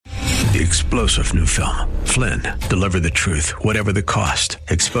The explosive new film, Flynn, deliver the truth, whatever the cost,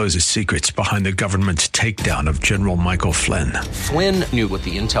 exposes secrets behind the government's takedown of General Michael Flynn. Flynn knew what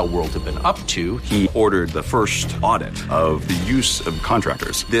the intel world had been up to. He ordered the first audit of the use of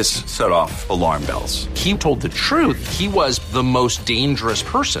contractors. This set off alarm bells. He told the truth. He was the most dangerous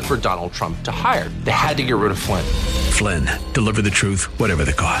person for Donald Trump to hire. They had to get rid of Flynn. Flynn, deliver the truth, whatever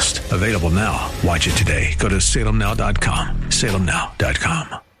the cost. Available now. Watch it today. Go to salemnow.com.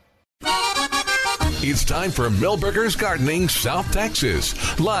 salemnow.com. It's time for Milberger's Gardening, South Texas.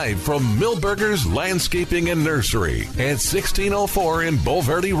 Live from Milberger's Landscaping and Nursery at 1604 in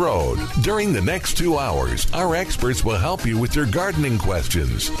Bulverde Road. During the next 2 hours, our experts will help you with your gardening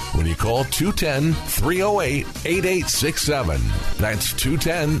questions when you call 210-308-8867. That's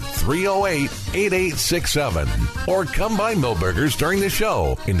 210-308-8867. Or come by Milberger's during the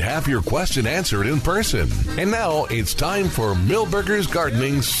show and have your question answered in person. And now it's time for Milberger's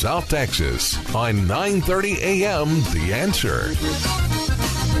Gardening, South Texas on 9:30 a.m. The Answer.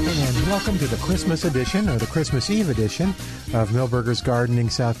 And welcome to the Christmas edition, or the Christmas Eve edition, of Milberger's Gardening,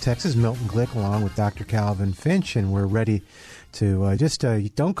 South Texas. Milton Glueck along with Dr. Calvin Finch, and we're ready to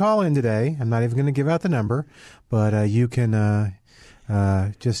don't call in today. I'm not even going to give out the number, but you can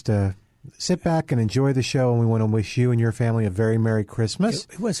just sit back and enjoy the show, and we want to wish you and your family a very Merry Christmas.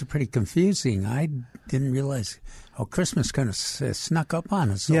 It was pretty confusing. I didn't realize how Christmas kind of snuck up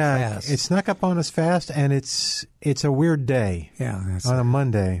on us so fast. Yeah, it snuck up on us fast, and it's a weird day on a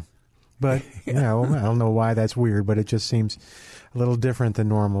Monday. But, I don't know why that's weird, but it just seems a little different than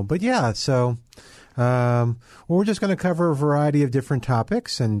normal. But, yeah, so we're just going to cover a variety of different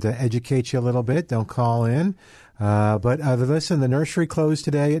topics and educate you a little bit. Don't call in. But listen, the nursery closed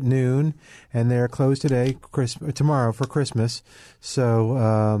today at noon, and they're closed tomorrow for Christmas.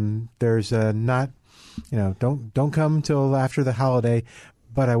 So there's not, don't come till after the holiday.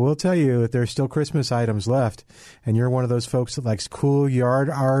 But I will tell you, if there's still Christmas items left, and you're one of those folks that likes cool yard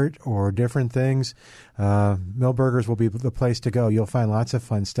art or different things, Milberger's will be the place to go. You'll find lots of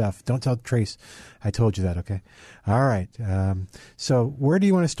fun stuff. Don't tell Trace I told you that, okay? All right. So where do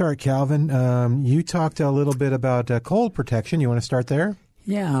you want to start, Calvin? You talked a little bit about cold protection. You want to start there?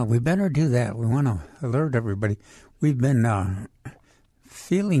 Yeah, we better do that. We want to alert everybody. We've been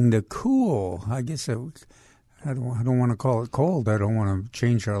feeling the cool. I guess I don't want to call it cold. I don't want to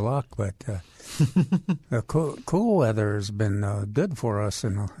change our luck, but the cool weather has been good for us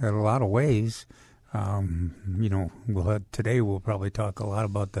in a lot of ways. Today we'll probably talk a lot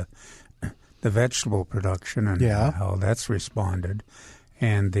about the vegetable production and how that's responded,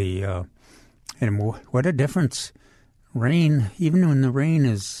 and and what a difference rain. Even when the rain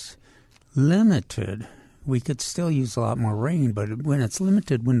is limited, we could still use a lot more rain. But when it's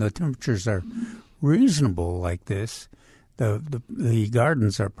limited, when the temperatures are reasonable like this, the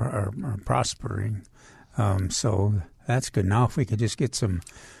gardens are prospering. So that's good. Now, if we could just get some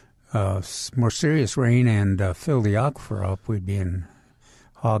more serious rain and fill the aquifer up, we'd be in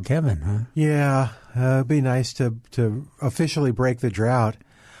hog heaven, huh? Yeah, it'd be nice to officially break the drought.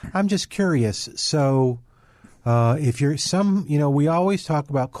 I'm just curious. So if you're we always talk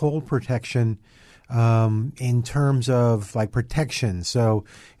about cold protection in terms of like protection. So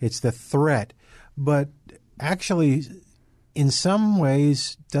it's the threat. But actually, in some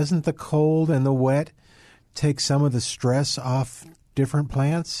ways, doesn't the cold and the wet take some of the stress off different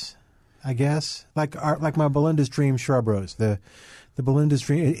plants, I guess? Like my Belinda's Dream shrub rose. The Belinda's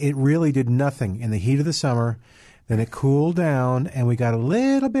Dream, it really did nothing in the heat of the summer. Then it cooled down, and we got a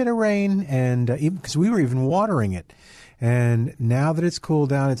little bit of rain, and because we were even watering it. And now that it's cooled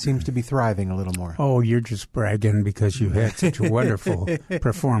down, it seems to be thriving a little more. Oh, you're just bragging because you had such a wonderful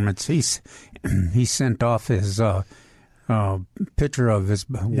performance. He sent off his picture of his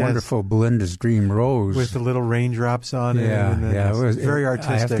wonderful Belinda's Dream rose with the little raindrops on it. It was very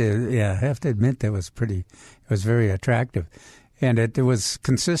artistic. I have to admit that was pretty. It was very attractive, and it was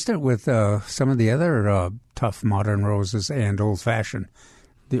consistent with some of the other tough modern roses and old-fashioned.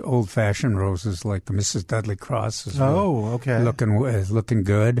 The old-fashioned roses, like the Mrs. Dudley Cross, is looking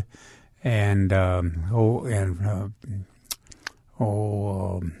good, and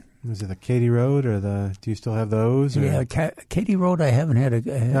is it the Katy Road or do you still have those? Or? Yeah, Katy Road. I haven't had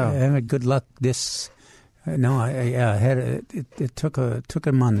good luck this. No, I had it took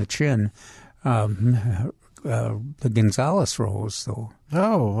him on the chin. The Gonzales rose, though.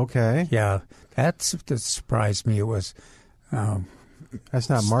 Oh, okay. Yeah, that surprised me. It was. That's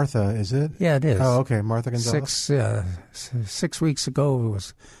not Martha, is it? Yeah, it is. Oh, okay, Martha Gonzales. 6 weeks ago, it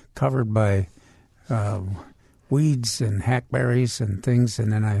was covered by weeds and hackberries and things,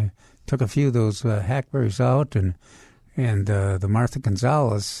 and then I took a few of those hackberries out, and the Martha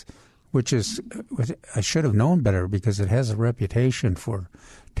Gonzales which I should have known better because it has a reputation for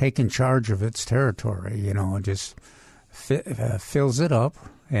taking charge of its territory, and just fills it up,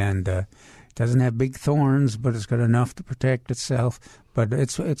 and doesn't have big thorns, but it's got enough to protect itself. But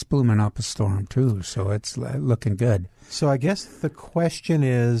it's blooming up a storm too, so it's looking good. So I guess the question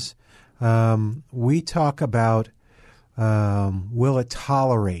is, we talk about will it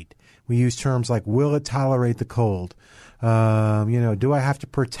tolerate? We use terms like, will it tolerate the cold? Do I have to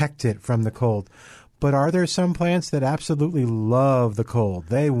protect it from the cold? But are there some plants that absolutely love the cold?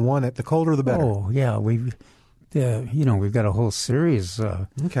 They want it. The colder, the better. Oh, yeah. We've got a whole series.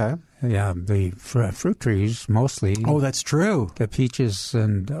 Okay. Yeah, the fruit trees mostly. Oh, that's true. The peaches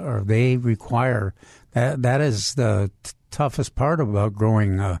they require that is the toughest part about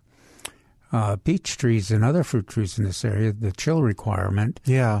growing peach trees and other fruit trees in this area. The chill requirement.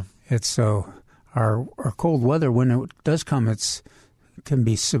 Yeah. It's our cold weather, when it does come, can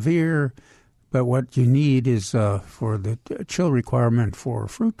be severe. But what you need is for the chill requirement for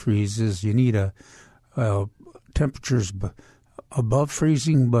fruit trees is you need temperatures above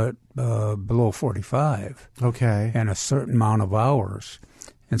freezing but below 45. Okay. And a certain amount of hours.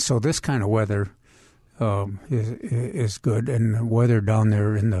 And so this kind of weather is good, and weather down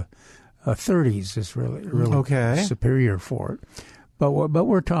there in the 30s is really okay. superior for it. But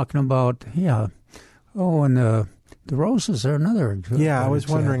we're talking about, yeah. Oh, and the roses are another good I was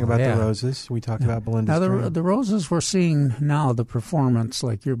example. wondering about the roses. We talked about Belinda's Dream. The roses we're seeing now, the performance,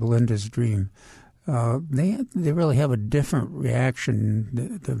 like your Belinda's Dream, they really have a different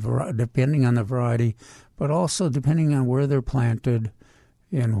reaction depending on the variety, but also depending on where they're planted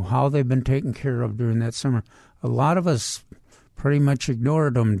and how they've been taken care of during that summer. A lot of us pretty much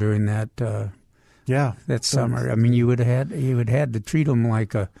ignored them during that summer. I mean, you would have had to treat them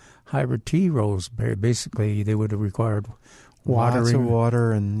like a hybrid tea rose. Basically, they would have required watering. Lots of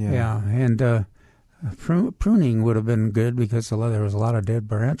water and pruning would have been good because there was a lot of dead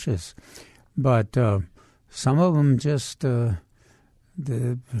branches. But some of them just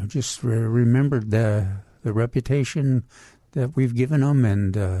remembered the reputation that we've given them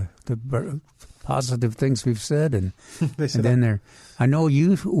and the positive things we've said, and then I know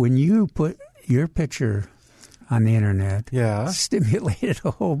when you put your picture on the internet, stimulated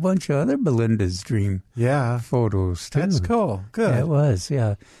a whole bunch of other Belinda's Dream photos too. That's cool. Good. It was,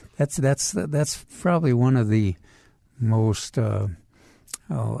 yeah. That's probably one of the most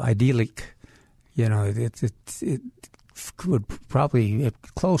idyllic. It would probably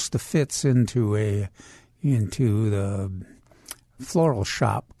close to fits into the floral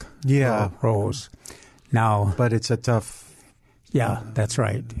shop rose. Now, but it's a tough. Yeah, that's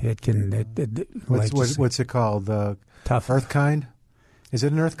right. It can. What's it called? The tough earth kind. Is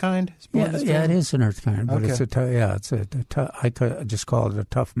it an earth kind? Yeah, it is an earth kind. But I could just call it a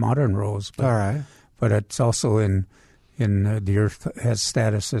tough modern rose. But, all right. But it's also in the earth, has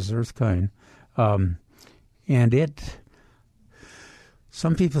status as earth kind, and it.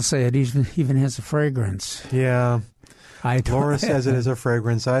 Some people say it even has a fragrance. Yeah. Laura says it has a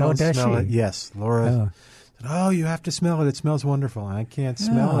fragrance. I don't smell it. Yes, Laura. You have to smell it. It smells wonderful. I can't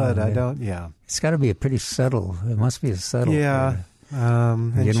smell it. I don't. Yeah. It's got to be a pretty subtle. It must be a subtle. Yeah.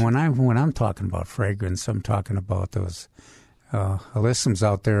 When I'm talking about fragrance, I'm talking about those alyssums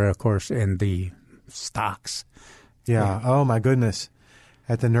out there, of course, and the stocks. Yeah. Oh my goodness.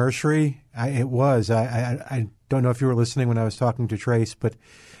 At the nursery, I don't know if you were listening when I was talking to Trace, but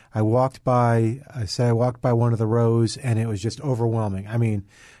I walked by one of the rows, and it was just overwhelming. I mean,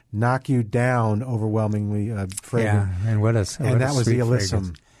 knock you down overwhelmingly fragrant. Yeah, and that was the alyssum.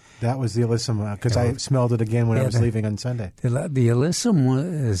 Fragrance. That was the alyssum because I smelled it again when I was leaving on Sunday. The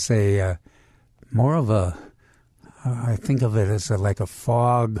alyssum is a more of a. I think of it as like a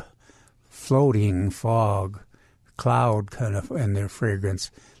floating fog cloud kind of, and their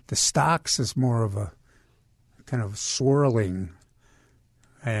fragrance. The stocks is more of a kind of swirling,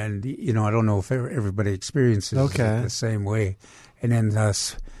 and I don't know if everybody experiences it the same way. And then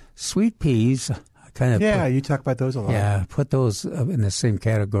sweet peas, kind of. Yeah, you talk about those a lot. Yeah, put those in the same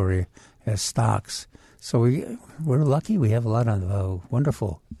category as stocks. So we're lucky. We have a lot of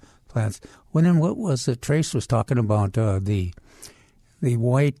wonderful plants. Then what was it? Trace was talking about the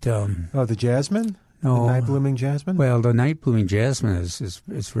white. The jasmine. No, the night blooming jasmine. Well, the night blooming jasmine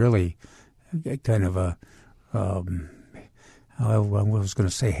is really kind of a. I was going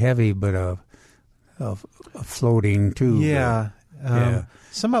to say heavy, but a floating too. Yeah.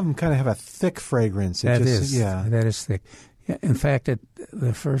 Some of them kind of have a thick fragrance. That is thick. Yeah, in fact,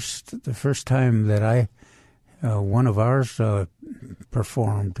 the first time that one of ours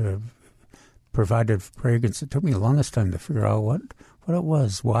provided fragrance, it took me the longest time to figure out what it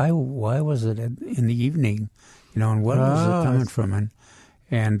was. Why was it in the evening? And what was it coming from?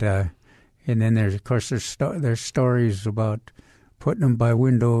 And then there's stories about putting them by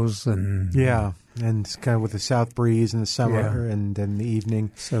windows and and it's kind of with the south breeze in the summer and then the evening.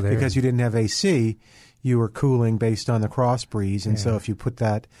 So because you didn't have AC, you were cooling based on the cross breeze, and so if you put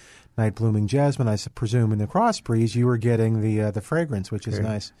that night blooming jasmine, I presume, in the cross breeze, you were getting the fragrance, which is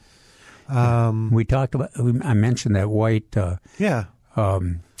nice. We talked about. I mentioned that white. Not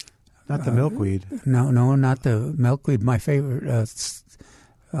the milkweed. No, not the milkweed. My favorite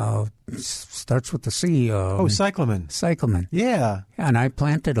starts with the C. Cyclamen. Cyclamen. Yeah. And I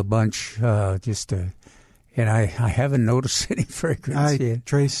planted a bunch and I haven't noticed any fragrance yet.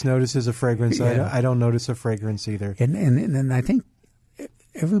 Trace notices a fragrance. Yeah. I don't notice a fragrance either. And I think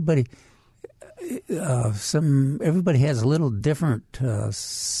everybody has a little different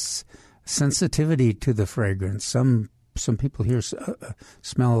sensitivity to the fragrance. Some people here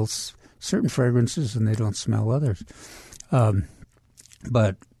smell certain fragrances and they don't smell others.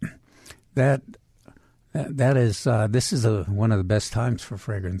 But that is this is one of the best times for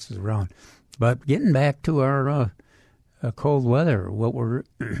fragrances around. But getting back to our cold weather, what we're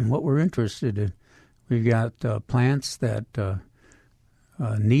interested in, we've got plants that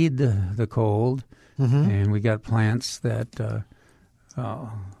need the cold, and we got plants that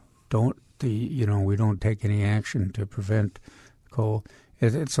don't. We don't take any action to prevent cold.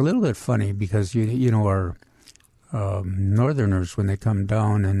 It's a little bit funny because our northerners, when they come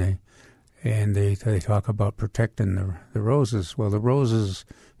down and they talk about protecting the roses. Well, the roses,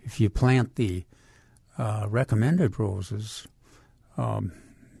 if you plant the recommended roses,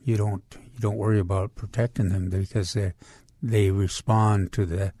 you don't worry about protecting them because they respond to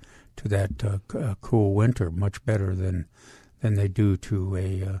that cool winter much better than they do to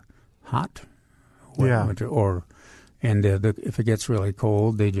a hot winter. If it gets really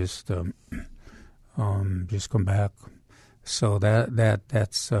cold, they just come back. So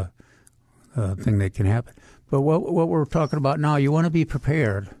that's a thing that can happen. But what we're talking about now, you want to be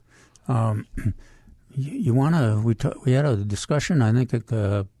prepared. You want to. We had a discussion, I think,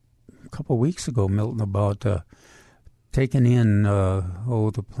 a couple of weeks ago, Milton, about taking in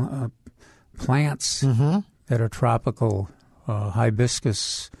the plants that are tropical,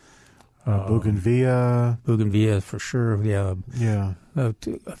 hibiscus. Bougainvillea for sure. Yeah. A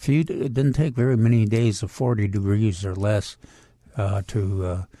few. It didn't take very many days of 40 degrees or less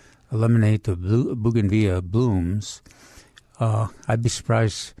to eliminate the bougainvillea blooms. I'd be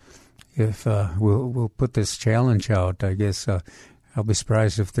surprised if we'll put this challenge out. I guess I'll be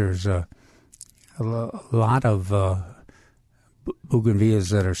surprised if there's a lot of bougainvilleas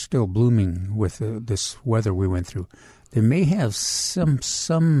that are still blooming with this weather we went through. They may have some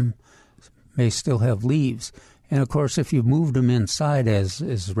may still have leaves. And, of course, if you moved them inside as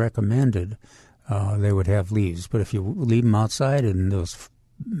is recommended, they would have leaves. But if you leave them outside in those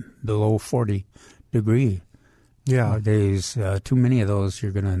below 40-degree days, too many of those,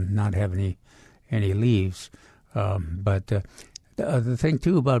 you're going to not have any leaves. But the thing,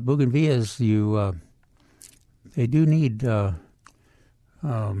 too, about bougainvilleas, they do need I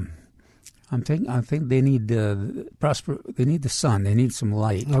think they need they need the sun. They need some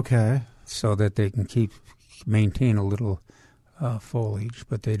light. Okay. So that they can maintain a little foliage,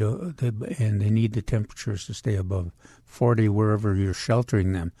 but they don't. And they need the temperatures to stay above 40 wherever you're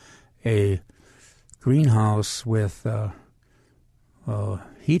sheltering them. A greenhouse with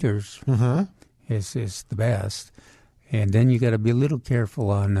heaters is the best, and then you got to be a little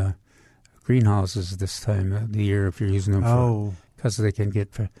careful on greenhouses this time of the year if you're using them because they can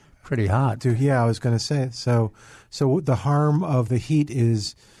get pretty hot. I was going to say so the harm of the heat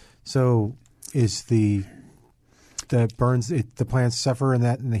is that burns the plants suffer in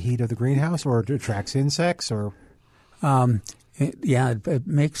the heat of the greenhouse, or it attracts insects, or it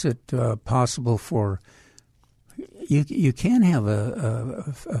makes it possible for you can have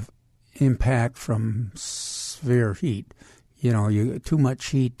a impact from severe heat. Too much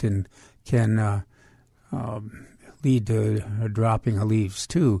heat and can lead to a dropping of leaves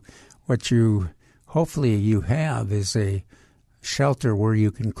too. What hopefully you have is a shelter where you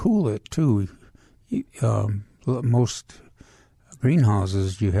can cool it too. Most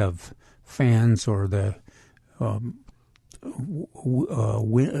greenhouses, you have fans or the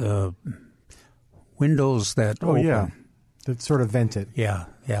windows that open. That's sort of vented. Yeah,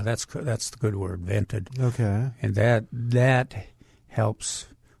 that's the good word, vented. Okay, and that helps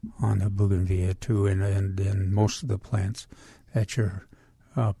on the bougainvillea too, and most of the plants that you're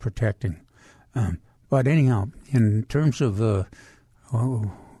protecting. But anyhow, in terms of the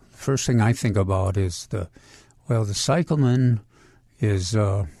first thing I think about is the cyclamen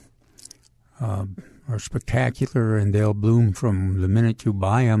are spectacular, and they'll bloom from the minute you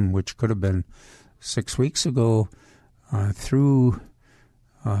buy them, which could have been 6 weeks ago, through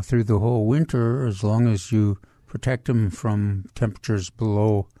the whole winter, as long as you protect them from temperatures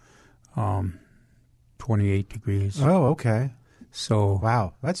below 28 degrees. Oh, okay. So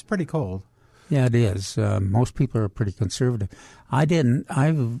wow, that's pretty cold. Yeah, it is. Most people are pretty conservative.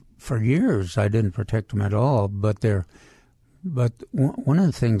 For years I didn't protect them at all, but one of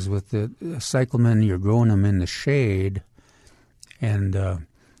the things with the cyclamen, you're growing them in the shade, and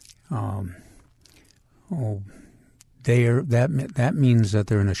that means that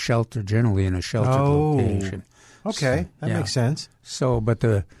they're in a shelter, generally in a sheltered location. Okay, so, that makes sense. So, but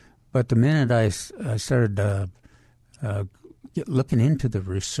the minute I started looking into the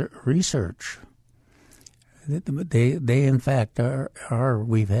research, they in fact are.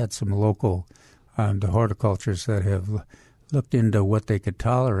 We've had some local the horticulturists that have looked into what they could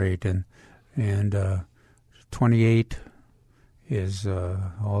tolerate, and 28 is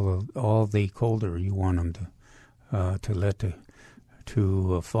all the colder you want them to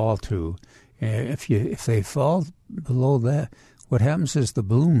fall to. If they fall below that, what happens is the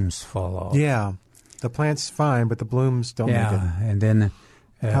blooms fall off. Yeah, the plant's fine, but the blooms don't make it. Yeah, and then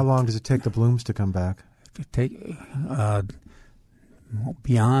how long does it take the blooms to come back?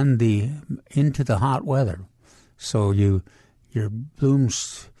 Beyond into the hot weather. So your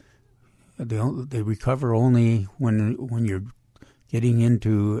blooms they recover only when you're getting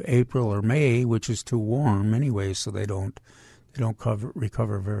into April or May, which is too warm anyway. So they don't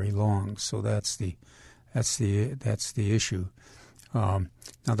recover very long. So that's the issue. Now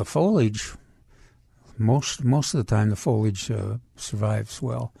the foliage, most of the time the foliage survives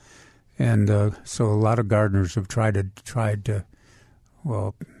well, and so a lot of gardeners have tried to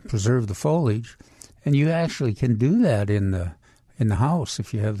preserve the foliage, and you actually can do that in the house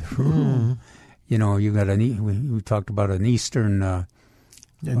if you have the room. You know, you got we talked about an eastern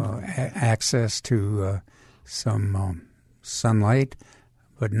access to some sunlight,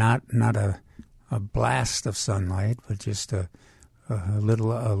 but not a blast of sunlight, but just a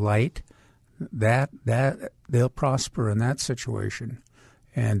little light. That they'll prosper in that situation,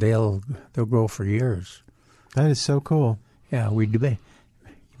 and they'll grow for years. That is so cool. Yeah, we debate.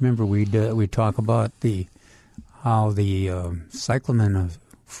 Remember, we talk about how the cyclamen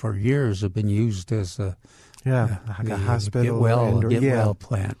for years have been used as a hospital get well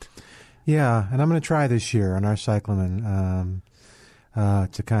plant. Yeah, and I'm going to try this year on our cyclamen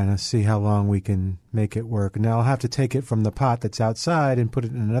to kind of see how long we can make it work. Now I'll have to take it from the pot that's outside and put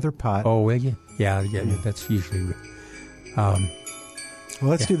it in another pot. Oh, will you? Yeah, that's usually. Well,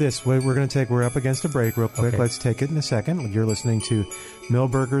 let's do this. We're up against a break real quick. Okay. Let's take it in a second. You're listening to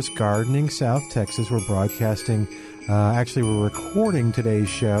Milberger's Gardening, South Texas. We're broadcasting, we're recording today's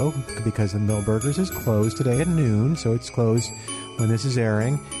show because the Milberger's is closed today at noon, so it's closed when this is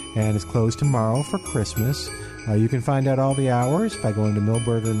airing, and it's closed tomorrow for Christmas. You can find out all the hours by going to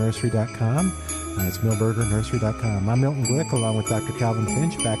milbergernursery.com. It's milbergernursery.com. I'm Milton Glueck, along with Dr. Calvin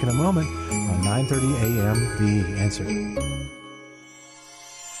Finch, back in a moment on 9:30 a.m. The Answer.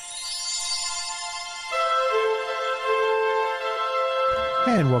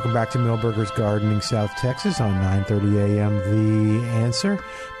 And welcome back to Milberger's Gardening, South Texas on 9:30 a.m. The Answer.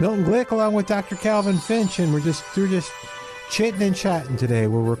 Milton Glueck along with Dr. Calvin Finch, and we're just chitting and chatting today.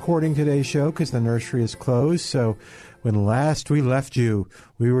 We're recording today's show because the nursery is closed. So when last we left you,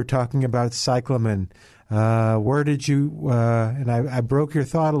 we were talking about cyclamen. Where did you, and I broke your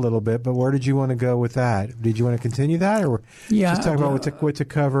thought a little bit, but where did you want to go with that? Did you want to continue that, or just talk about what to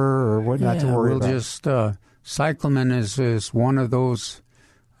cover or what not to worry about? Cyclamen is one of those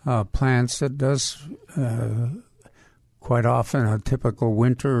plants that does quite often a typical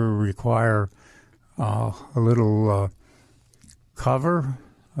winter require a little cover,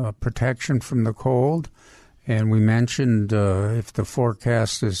 protection from the cold. And we mentioned if the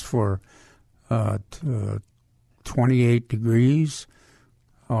forecast is for 28 degrees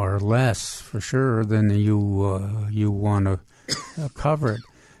or less for sure, then you want to cover it.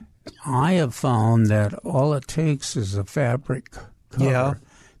 I have found that all it takes is a fabric cover,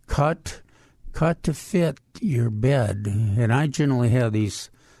 cut to fit your bed. And I generally have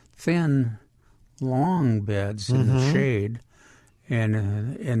these thin, long beds in the shade,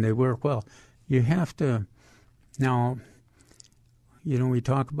 and they work well. You have to now. We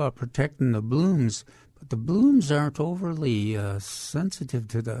talk about protecting the blooms, but the blooms aren't overly sensitive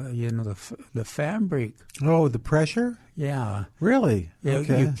to the fabric. Oh, the pressure? Yeah. Really?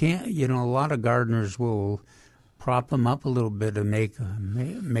 Okay. You can't. A lot of gardeners will prop them up a little bit and make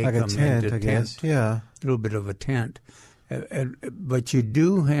like them a tent, into I guess. Yeah. A little bit of a tent, But you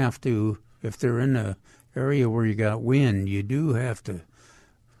do have to, if they're in an area where you got wind, you do have to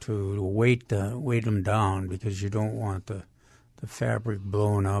weight them down, because you don't want the fabric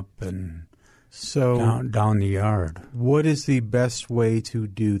blown up and down the yard. What is the best way to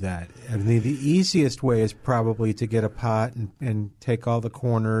do that? I mean, the easiest way is probably to get a pot and take all the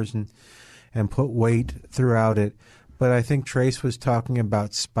corners and put weight throughout it. But I think Trace was talking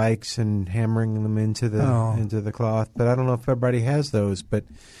about spikes and hammering them into the cloth. But I don't know if everybody has those. But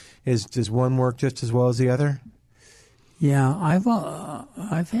does one work just as well as the other? Yeah,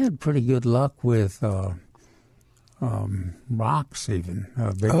 I've had pretty good luck with rocks even.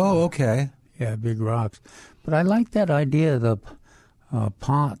 Okay. Yeah, big rocks. But I like that idea of the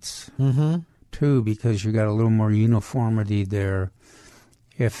pots, too, because you got a little more uniformity there.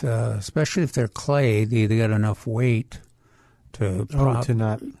 Especially if they're clay, they got enough weight to be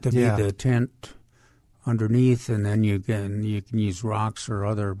the tent underneath, and then you can use rocks or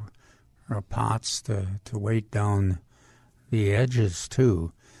other pots to weight down the edges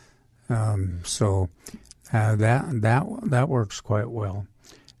too. So that works quite well.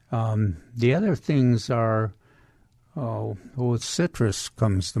 The other things are, citrus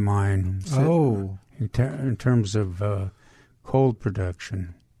comes to mind. In terms of cold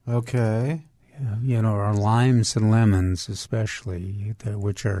production. Okay. Our limes and lemons, especially,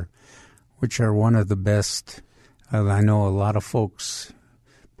 which are one of the best. I know a lot of folks,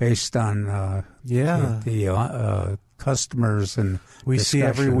 based on the customers and we see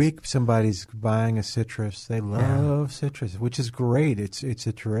every week somebody's buying a citrus. They love citrus, which is great. It's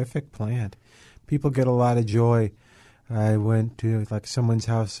a terrific plant. People get a lot of joy. I went to someone's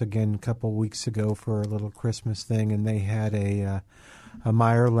house again a couple weeks ago for a little Christmas thing, and they had a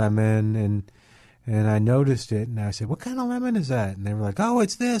Meyer lemon, and I noticed it, and I said, "What kind of lemon is that?" And they were like, "Oh,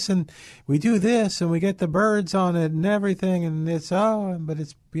 it's this, and we do this, and we get the birds on it and everything, and but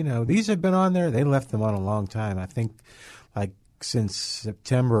it's these have been on there." They left them on a long time. I think since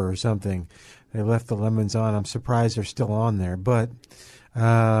September or something, they left the lemons on. I'm surprised they're still on there, but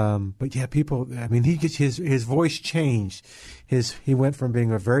yeah, people. I mean, his voice changed. He went from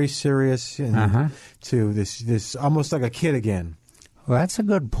being a very serious to this almost like a kid again. Well, that's a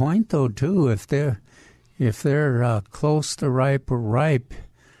good point, though, too. If they're close to ripe or ripe,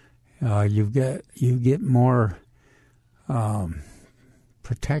 you get more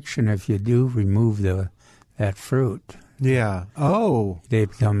protection if you do remove that fruit. Yeah. Oh. They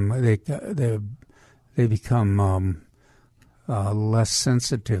become less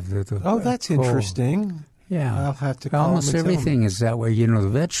sensitive to the that's cold. Interesting. Yeah. I'll have to call almost everything is that way. The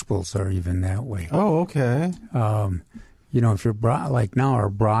vegetables are even that way. Oh, okay. If you're like now, our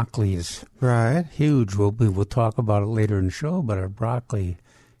broccoli is huge. We'll talk about it later in the show, but our broccoli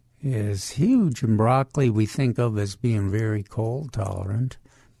is huge. And broccoli we think of as being very cold tolerant,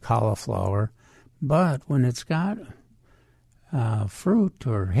 cauliflower. But when it's got fruit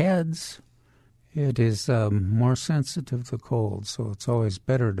or heads, it is more sensitive to cold. So it's always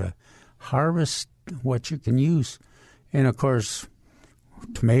better to harvest what you can use. And, of course,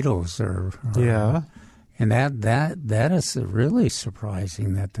 tomatoes are and that is really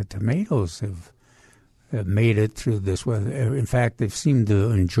surprising that the tomatoes have made it through this weather. In fact, they've seemed to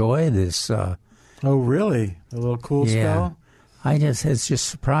enjoy this. Oh, really? A little cool spell? It's just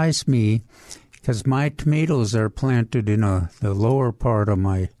surprised me, because my tomatoes are planted in the lower part of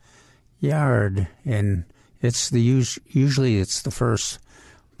my yard, and it's usually it's the first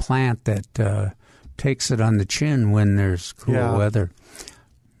plant that takes it on the chin when there's cool weather.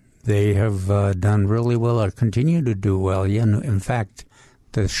 They have done really well, or continue to do well. In fact,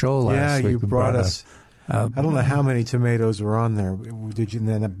 the show last week you brought us. I don't know how many tomatoes were on there. Did you in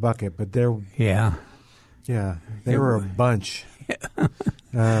that bucket? But there. Yeah. Yeah, they were a bunch.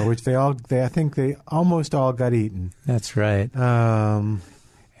 Which I think they almost all got eaten. That's right. And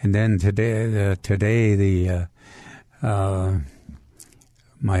then today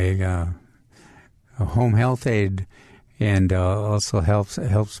my home health aide and also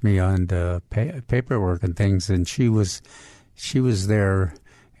helps me on the paperwork and things. And she was there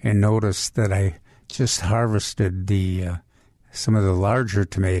and noticed that I just harvested some of the larger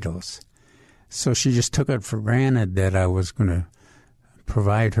tomatoes. So she just took it for granted that I was going to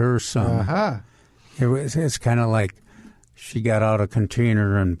provide her some. It's kind of like she got out a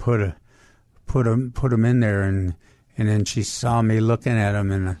container and put them in there, and then she saw me looking at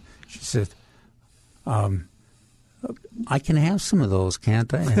them, and she said, "I can have some of those,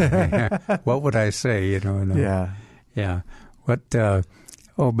 can't I?" What would I say? Yeah. But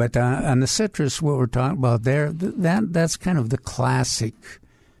on the citrus, what we're talking about there, that's kind of the classic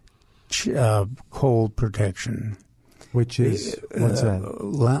cold protection. Which is, what's that?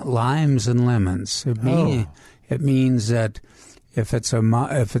 Limes and lemons. It means that if it's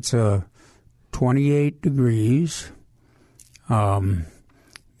a 28 degrees, then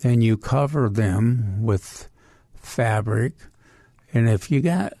you cover them with fabric, and if you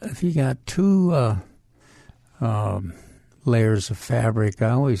got two layers of fabric, I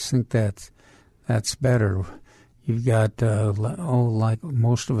always think that's better. You've got like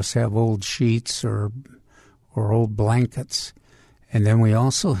most of us have old sheets or old blankets, and then we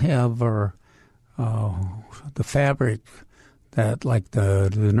also have our the fabric that like the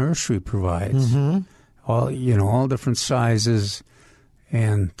nursery provides. All different sizes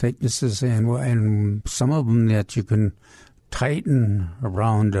and thicknesses, and some of them that you can tighten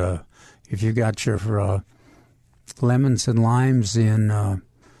around. If you got your lemons and limes in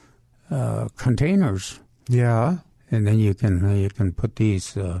containers, and then you can put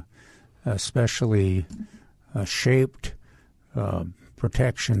these specially shaped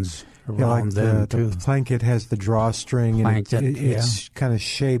protections around them too. The blanket has the drawstring, and it's kind of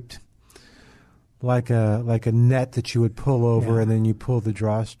shaped like a net that you would pull over, and then you pull the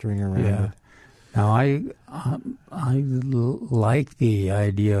drawstring around it. Now I like the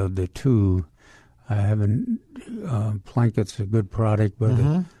idea of the two. I haven't. Blanket's a good product,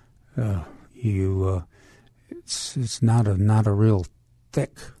 but it's not a real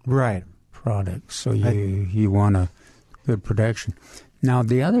thick product. So you want a good protection. Now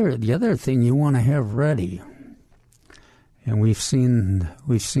the other thing you want to have ready, and we've seen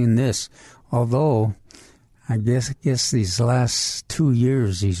this. Although I guess these last 2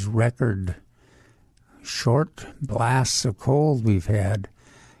 years, these record short blasts of cold we've had,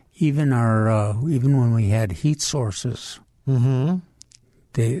 even when we had heat sources,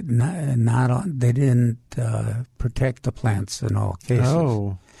 they didn't protect the plants in all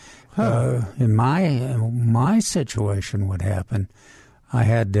cases. In my situation, what happened? I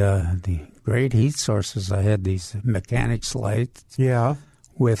had the great heat sources. I had these mechanics lights,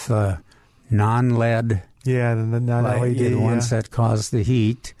 with non-LED, the non-LED ones that cause the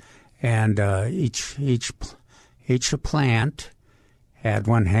heat, and each plant had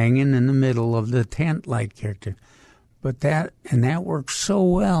one hanging in the middle of the tent-like character. But that worked so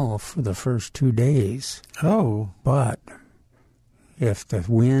well for the first 2 days. But if the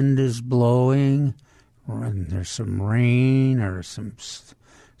wind is blowing, or there's some rain or some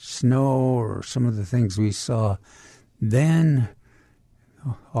snow or some of the things we saw, then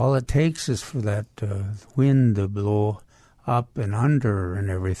all it takes is for that wind to blow up and under and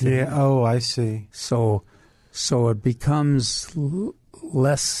everything. I see. So it becomes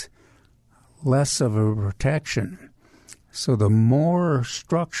less of a protection. So the more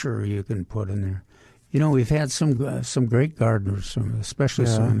structure you can put in there. We've had some great gardeners, especially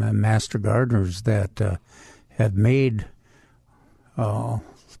some master gardeners that have made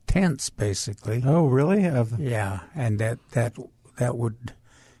tents, basically. Oh, really? And that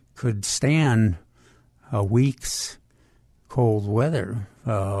could stand a week's cold weather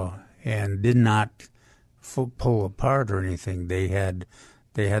and did not pull apart or anything. They had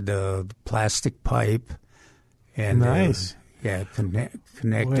the plastic pipe and nice. Connected.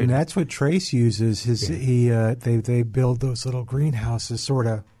 Well, and that's what Trace uses. They build those little greenhouses, sort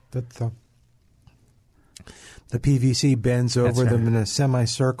of that the PVC bends over them in a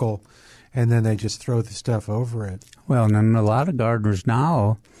semicircle, and then they just throw the stuff over it. Well, and a lot of gardeners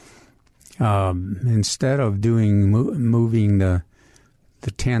now, instead of moving the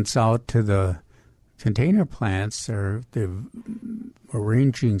tents out to the container plants, they're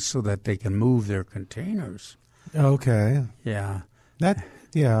arranging so that they can move their containers. Okay. Yeah. That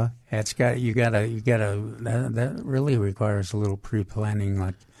really requires a little pre-planning,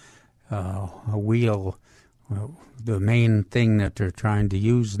 like a wheel. Well, the main thing that they're trying to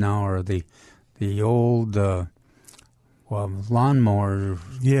use now are the old lawnmower.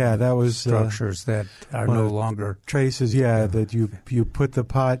 That was structures that are no longer traces. That you put the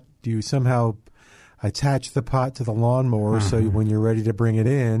pot, you somehow attach the pot to the lawnmower, so when you're ready to bring it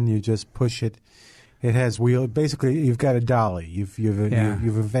in, you just push it. It has wheel. Basically, you've got a dolly. You've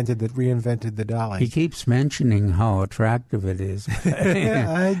reinvented the dolly. He keeps mentioning how attractive it is.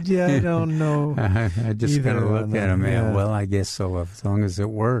 I don't know. I just kind of look at him. Yeah. Well, I guess so, as long as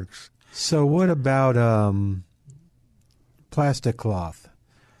it works. So, what about plastic cloth?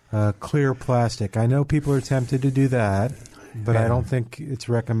 Clear plastic. I know people are tempted to do that, but I don't think it's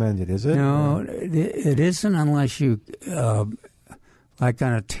recommended. Is it? No, it isn't unless you. Like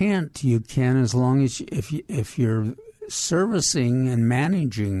on a tent, you can, as long as if you're servicing and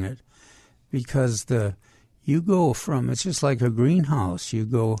managing it, because you go from, it's just like a greenhouse. You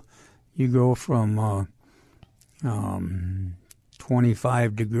go from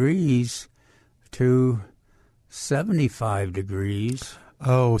 25 degrees to 75 degrees.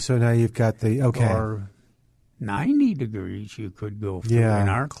 Oh, so now you've got the, okay. Or 90 degrees you could go through in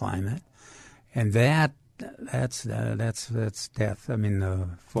our climate. And that's death. I mean, the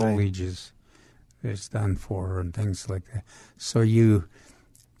foliage is done for and things like that. So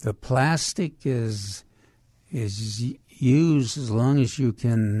the plastic is used as long as you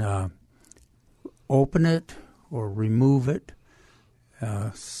can open it or remove it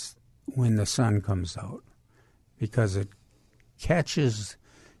when the sun comes out, because it catches.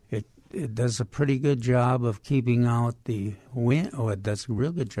 It does a pretty good job of keeping out the wind. Oh, it does a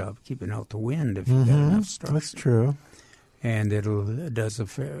real good job of keeping out the wind if you've got enough structure. That's true. And it does a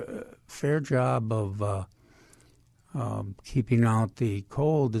fair job of keeping out the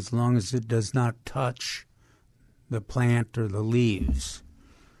cold as long as it does not touch the plant or the leaves,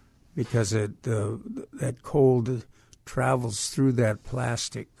 because that cold travels through that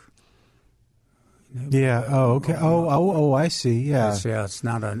plastic. Yeah. Oh, okay. Oh, I see. Yeah. It's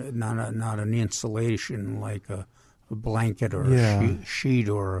not an insulation like a blanket or a sheet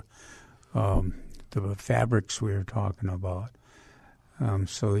or the fabrics we were talking about. It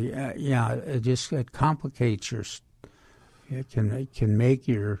complicates it can make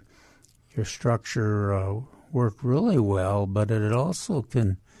your structure work really well, but it also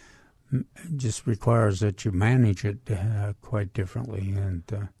can just requires that you manage it quite differently, and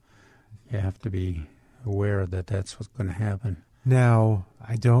you have to be aware that that's what's going to happen. Now,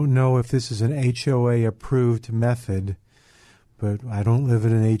 I don't know if this is an HOA-approved method, but I don't live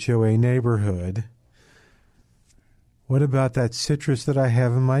in an HOA neighborhood. What about that citrus that I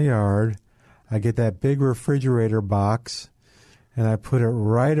have in my yard? I get that big refrigerator box, and I put it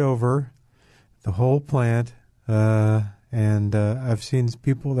right over the whole plant. And I've seen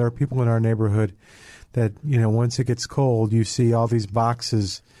there are people in our neighborhood that, once it gets cold, you see all these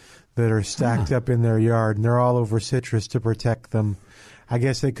boxes that are stacked up in their yard, and they're all over citrus to protect them. I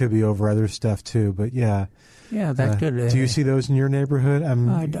guess they could be over other stuff too, but yeah. Yeah, that could. Do you see those in your neighborhood?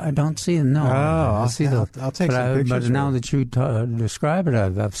 I don't see them. No. Oh, I'll take some pictures. But now that you describe it,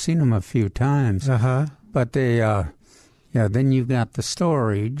 I've seen them a few times. But they, then you've got the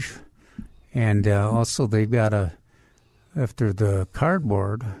storage, and also they've got after the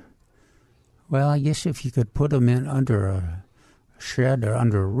cardboard. Well, I guess if you could put them in under a shed or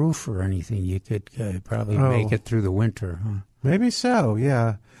under a roof or anything, you could probably make it through the winter. Huh? Maybe so.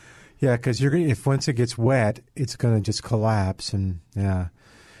 Yeah. Yeah, because if once it gets wet, it's going to just collapse, and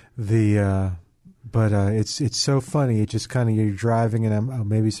it's so funny. It just kind of, you're driving, and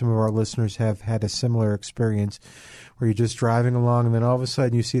maybe some of our listeners have had a similar experience, where you're just driving along, and then all of a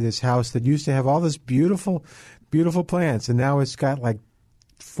sudden you see this house that used to have all this beautiful, beautiful plants, and now it's got like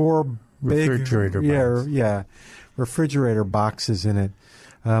 4 big refrigerator boxes in it.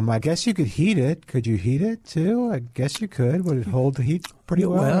 I guess you could heat it. Could you heat it too? I guess you could. Would it hold the heat pretty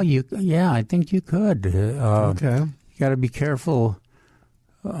well? Well, I think you could. Okay. You got to be careful.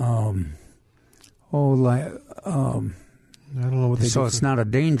 I don't know what they do. So it's not a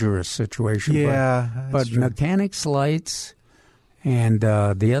dangerous situation. Yeah, but mechanics lights, and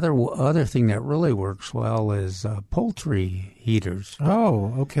the other thing that really works well is poultry heaters.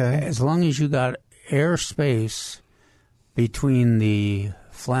 Oh, okay. As long as you got air space between the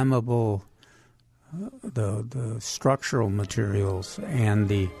flammable, the structural materials and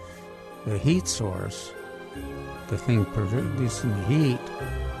the heat source, the thing producing the heat,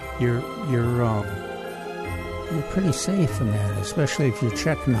 you're pretty safe in that, especially if you're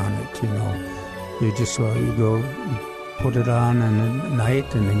checking on it. You just you put it on at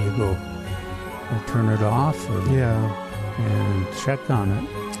night, and then you go turn it off, and check on it.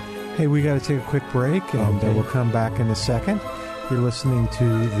 Hey, we got to take a quick break, and we'll come back in a second. You're listening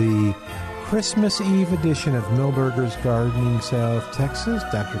to the Christmas Eve edition of Milberger's Gardening, South Texas.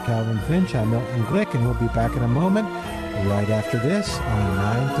 Dr. Calvin Finch, I'm Milton Glueck, and we'll be back in a moment, right after this on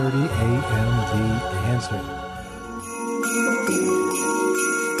 9:30 a.m. The Answer.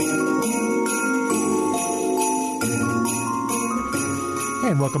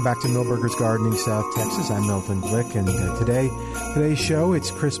 And welcome back to Milberger's Gardening, South Texas. I'm Milton Glueck, and today's show, it's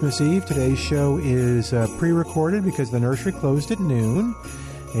Christmas Eve. Today's show is pre-recorded because the nursery closed at noon,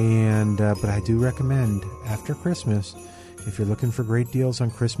 but I do recommend after Christmas, if you're looking for great deals on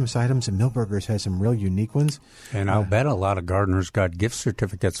Christmas items, and Milberger's has some real unique ones. And I'll bet a lot of gardeners got gift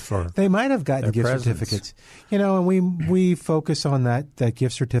certificates for They might have gotten gift certificates. And we focus on that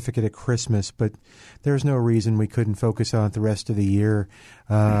gift certificate at Christmas, but there's no reason we couldn't focus on it the rest of the year,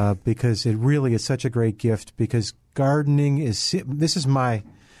 because it really is such a great gift, because gardening this is my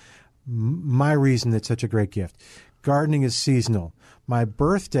my reason it's such a great gift. Gardening is seasonal. My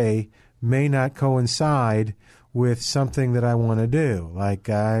birthday may not coincide with something that I want to do. Like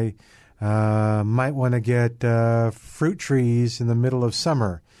I might want to get fruit trees in the middle of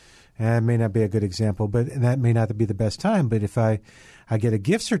summer. That may not be a good example, but that may not be the best time. But if I get a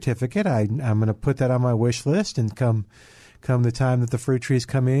gift certificate, I'm going to put that on my wish list, and come the time that the fruit trees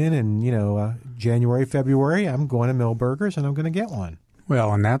come in, and January, February, I'm going to Milberger's and I'm going to get one.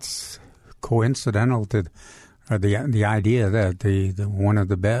 Well, and that's coincidental to the idea that the one of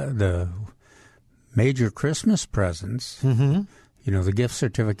the major Christmas presents, mm-hmm. The gift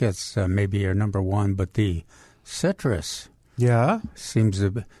certificates maybe are number one, but the citrus, seems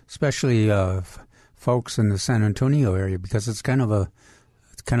to, especially folks in the San Antonio area, because it's kind of a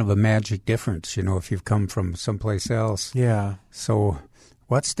magic difference, if you've come from someplace else. Yeah. So,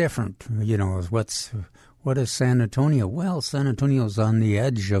 what's different? What is San Antonio? Well, San Antonio's on the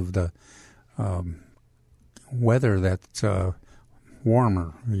edge of the weather that's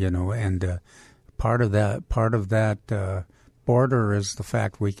warmer, and part of that border is the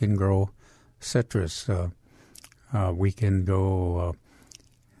fact we can grow citrus. We can go,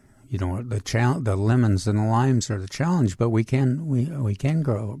 the lemons and the limes are the challenge, but we can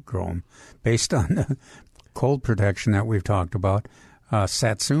grow them based on the cold protection that we've talked about.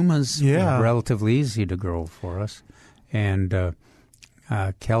 Satsuma's relatively easy to grow for us, and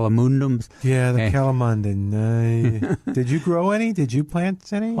calamundums. Yeah, the calamundin. Did you grow any? Did you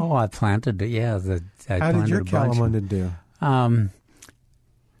plant any? Oh, I planted it. Yeah, how did your calamundin do?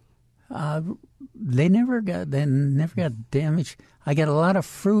 They never got damaged. I got a lot of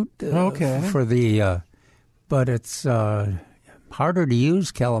fruit for the, but it's harder to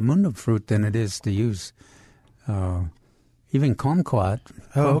use calamundum fruit than it is to use even kumquat.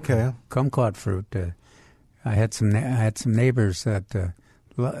 Kumquat fruit. I had some neighbors that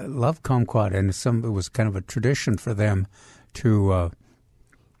love kumquat, and it was kind of a tradition for them to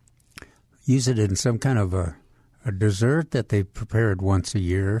use it in some kind of a dessert that they prepared once a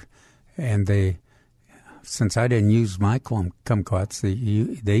year. And since I didn't use my kumquats,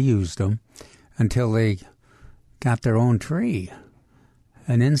 they used them until they got their own tree.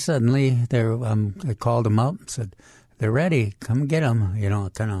 And then suddenly I called them up and said, "They're ready. Come get them."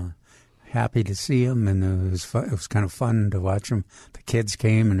 Kind of happy to see them, and it was kind of fun to watch them. The kids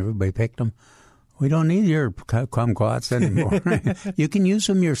came and everybody picked them. "We don't need your kumquats anymore. You can use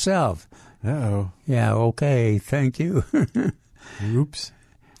them yourself." Uh-oh. Yeah, okay, thank you. Oops.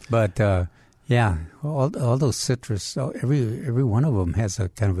 But, all those citrus, every one of them has a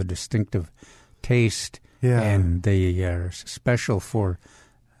kind of a distinctive taste. Yeah. And they are special for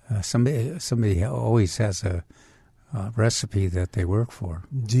somebody always has a recipe that they work for.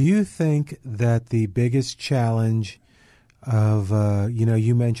 Do you think that the biggest challenge of,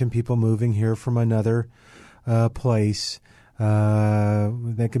 you mentioned people moving here from another place,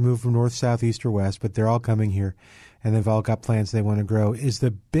 they can move from north, south, east, or west, but they're all coming here, and they've all got plants they want to grow. Is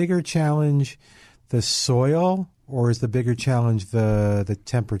the bigger challenge the soil, or is the bigger challenge the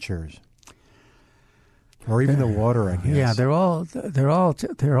temperatures, or even the water? I guess. Yeah, they're all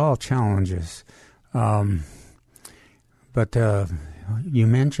challenges. But you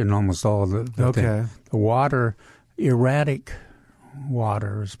mentioned almost all the water. Erratic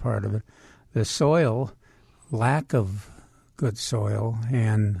water is part of it. The soil, lack of good soil,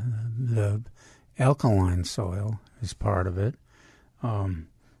 and the alkaline soil is part of it.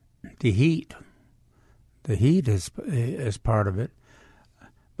 The heat is part of it.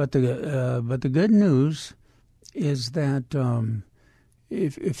 But the good news is that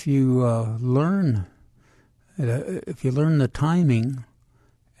if you learn the timing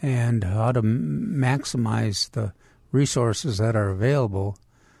and how to maximize the resources that are available,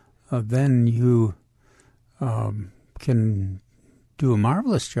 then you can do a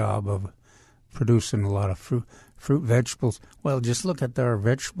marvelous job of producing a lot of fruit, vegetables. Well, just look at our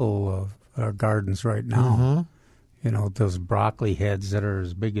vegetable gardens right now. Mm-hmm. Those broccoli heads that are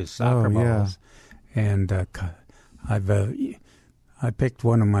as big as soccer balls. And I picked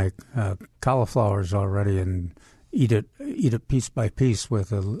one of my cauliflowers already and eat it piece by piece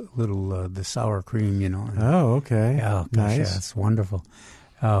with a little the sour cream, Oh, okay. Yeah, gosh, nice. Yeah, it's wonderful.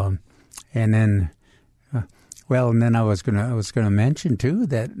 And then I was gonna mention too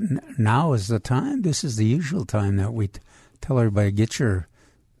that now is the time. This is the usual time that we tell everybody get your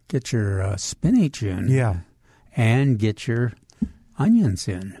spinach in. Yeah. And get your onions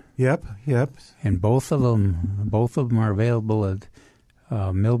in. Yep. And both of them are available at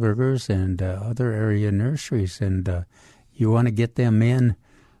Milberger's and other area nurseries, and you want to get them in.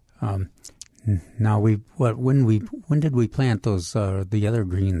 Now when did we plant those the other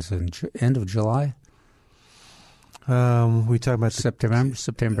greens? In end of July? We talk about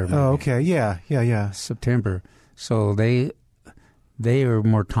September. Maybe. Oh, okay, yeah. September. So they are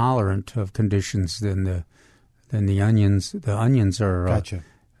more tolerant of conditions than the onions. The onions are gotcha.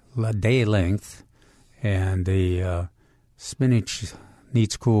 Day length, and the spinach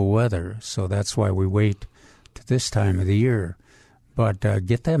needs cool weather. So that's why we wait to this time of the year. But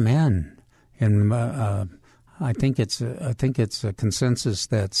get them in, and I think it's a consensus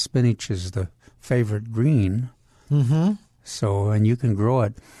that spinach is the favorite green. Mm-hmm. So, and you can grow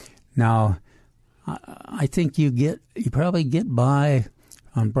it. Now, I think you probably get by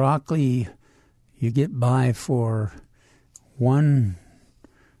on broccoli. You get by for one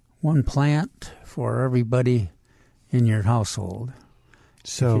plant for everybody in your household.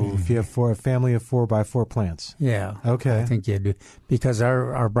 So if you have a family of 4x4 plants. Yeah. Okay. I think you do. Because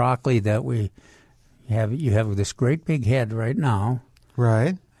our broccoli that you have this great big head right now.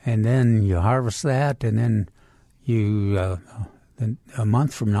 Right. And then you harvest that, and then then a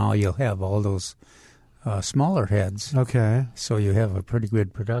month from now you'll have all those smaller heads. Okay. So you have a pretty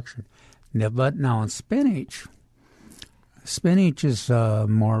good production. But now in spinach is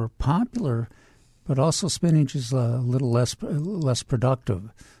more popular, but also spinach is a little less productive.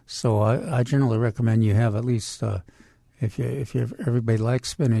 So I generally recommend you have at least if everybody likes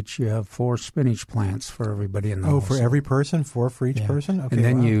spinach, you have 4 spinach plants for everybody in the house. Oh, for every person, 4 for each person. Okay.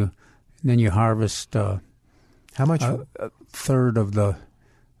 And then you harvest. How much? A third of the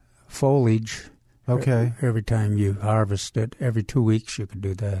foliage. Okay. Every time you harvest it, every 2 weeks you could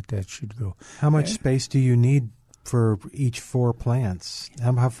do that. That should go. How much space do you need for each 4 plants?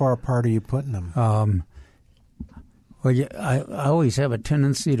 How far apart are you putting them? Well, I always have a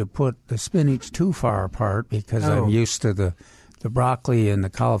tendency to put the spinach too far apart because I'm used to the broccoli and the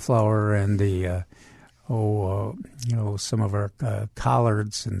cauliflower and the some of our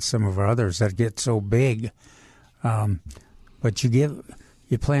collards and some of our others that get so big. But you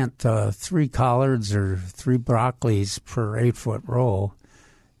plant 3 collards or 3 broccolis per 8-foot row.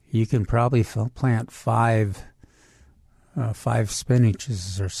 You can probably plant 5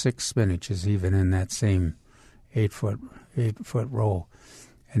 spinaches or 6 spinaches even in that same 8-foot row,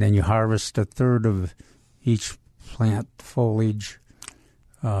 and then you harvest a third of each plant foliage.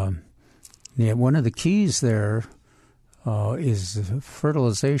 One of the keys there is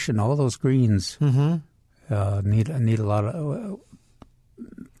fertilization. All those greens need a lot of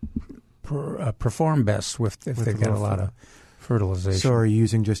perform best if they get a lot of fertilization. So are you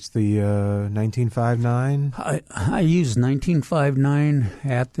using just the 1959? I use 1959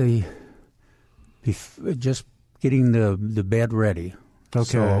 at just getting the bed ready. Okay.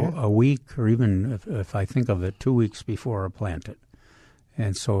 So a week, or even if I think of it, 2 weeks before I plant it.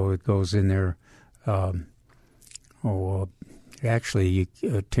 And so it goes in there. Actually,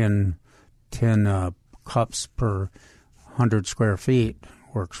 10 cups per 100 square feet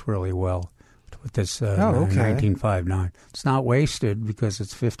works really well with this 1959. It's not wasted because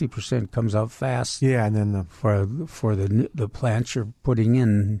it's 50% comes out fast. Yeah, and then for the plants you're putting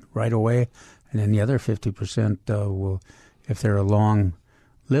in right away, and then the other 50% will, if they're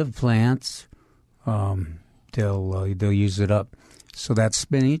long-lived plants, they'll use it up. So that's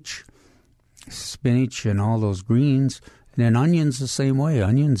spinach, and all those greens, and then onions the same way.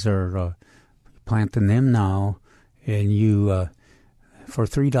 Onions are planting them now, and you for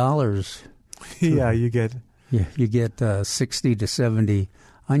 $3. Yeah, you get 60 to 70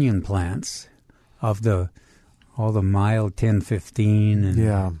 onion plants of all the mild 10, 15. And,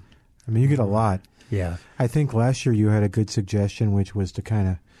 yeah, I mean you get a lot. Yeah, I think last year you had a good suggestion, which was to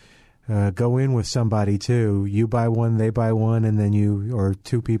kind of go in with somebody too. You buy one, they buy one, and then or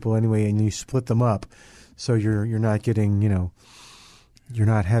 2 people anyway, and you split them up. So you're not getting, you're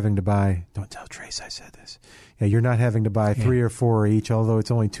not having to buy. Don't tell Trace I said this. Yeah, you're not having to buy 3 or 4 each, although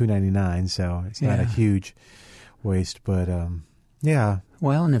it's only $2.99, so it's not a huge waste. But yeah.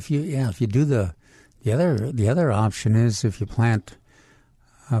 Well, and if you do the other option is if you plant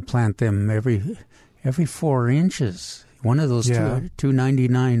them every 4 inches. One of those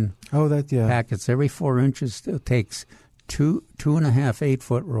 $2.99 packets every 4 inches still takes 2.5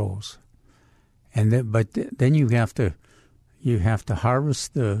 8-foot rows, and then you have to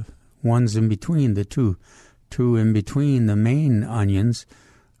harvest the ones in between, the two in between the main onions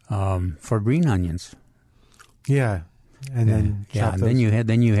for green onions. Yeah, and then and then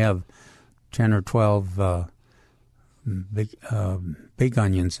you have 10 or 12 big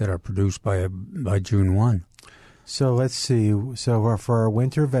onions that are produced by June 1. So let's see. So for our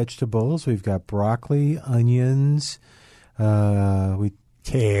winter vegetables, we've got broccoli, onions. We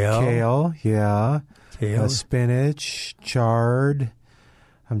Kale, yeah. Spinach, chard.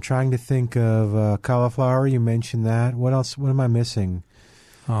 I'm trying to think of cauliflower. You mentioned that. What else? What am I missing?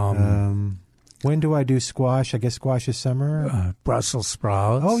 When do I do squash? I guess squash is summer. Brussels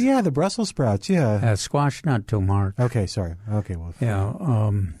sprouts. Oh, yeah, the Brussels sprouts, yeah. Squash not till March. Okay, sorry. Okay, well.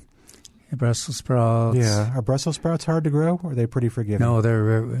 Yeah, Brussels sprouts. Yeah, are Brussels sprouts hard to grow, or are they pretty forgiving? No,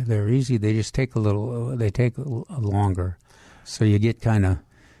 they're easy. They just take they take longer. So you get kind of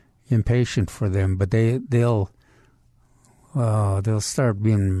impatient for them, but they'll start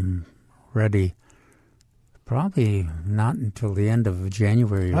being ready probably not until the end of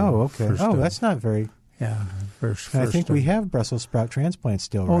January. Oh, okay. That's not very... Yeah, first. I think we have Brussels sprout transplants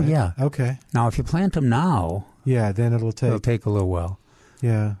still, right? Oh, yeah. Okay. Now, if you plant them now... Yeah, then it'll take a little while.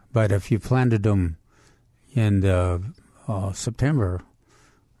 Yeah. But if you planted them in September,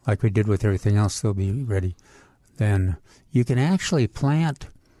 like we did with everything else, they'll be ready. Then you can actually plant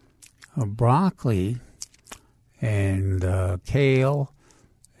broccoli and kale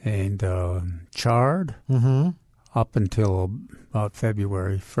and chard up until about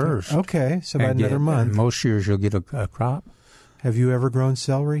February 1st. Okay, so about another month. Most years you'll get a crop. Have you ever grown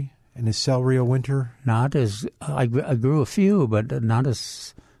celery? And is celery a winter? Not as I grew a few, but not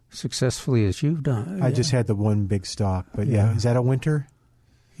as successfully as you've done. I just had the one big stalk, but yeah, is that a winter?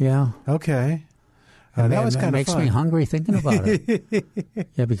 Yeah. Okay. That was kind of makes me hungry thinking about it.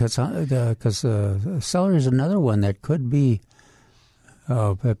 Yeah, because celery is another one that could be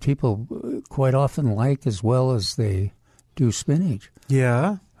that people quite often like as well as they do spinach.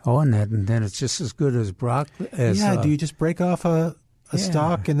 Yeah. Oh, and then it's just as good as broccoli. Do you just break off a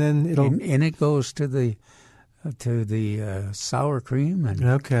stalk and then it'll and it goes to the sour cream and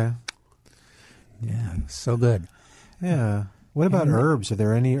okay. Yeah, so good. Yeah. What about herbs? Are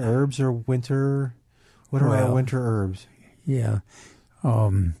there any herbs or winter? What are our winter herbs? Yeah.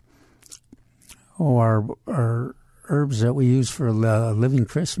 Our herbs that we use for living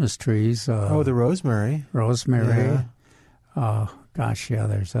Christmas trees. The rosemary. Rosemary. Yeah.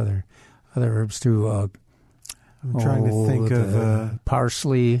 There's other herbs too. I'm trying to think of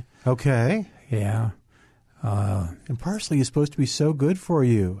parsley. Okay. Yeah. And parsley is supposed to be so good for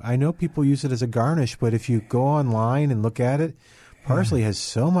you. I know people use it as a garnish, but if you go online and look at it, parsley has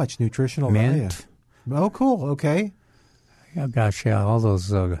so much nutritional value. Oh, cool. Okay. Yeah, all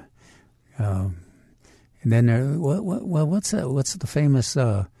those. And then what's the famous?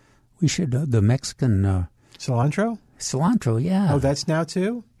 The Mexican cilantro. Cilantro, yeah. Oh, that's now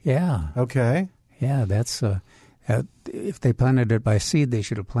too. Yeah. Okay. Yeah, that's. If they planted it by seed, they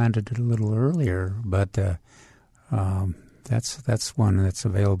should have planted it a little earlier. But that's one that's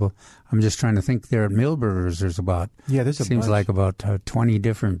available. I'm just trying to think. There at Milberger's, there's about seems like about 20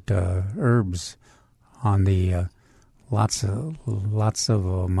 different herbs on the lots of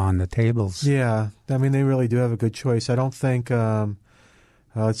them on the tables. Yeah, I mean they really do have a good choice. I don't think.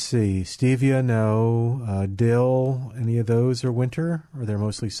 Let's see, stevia, no. Dill, any of those are winter, or they're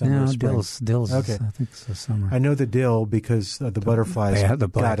mostly summer? No, dill's. Okay, I think it's summer. I know the dill because the butterflies. They have the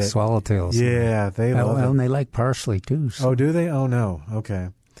black swallowtails. Yeah, they love it. And they like parsley too. So. Oh, do they? Oh no. Okay.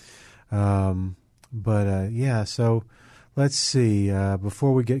 So let's see.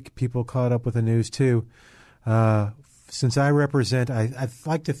 Before we get people caught up with the news too, since I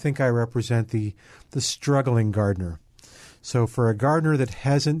like to think I represent the struggling gardener. So for a gardener that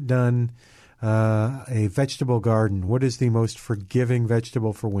hasn't done a vegetable garden, what is the most forgiving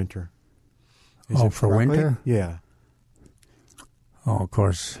vegetable for winter? Is it for broccoli? Winter? Yeah. Oh, of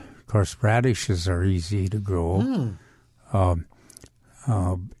course, radishes are easy to grow.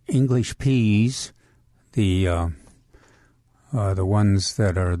 English peas, the ones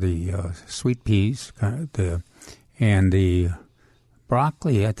that are the sweet peas, and the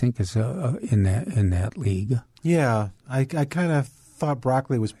broccoli, I think, is in that league. Yeah, I kind of thought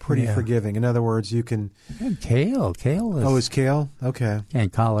broccoli was pretty forgiving. In other words, you can... And kale is... Oh, is kale? Okay.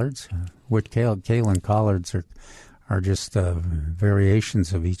 And collards. Which kale and collards are just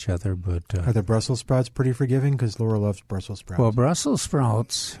variations of each other. But are the Brussels sprouts pretty forgiving? Because Laura loves Brussels sprouts. Well, Brussels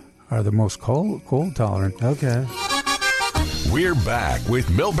sprouts are the most cold tolerant. Okay. We're back with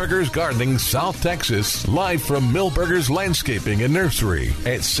Milberger's Gardening, South Texas, live from Milberger's Landscaping and Nursery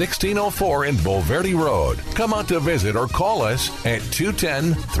at 1604 in Bulverde Road. Come out to visit or call us at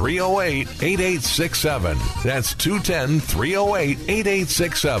 210-308-8867. That's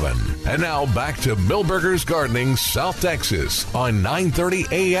 210-308-8867. And now back to Milberger's Gardening, South Texas on 930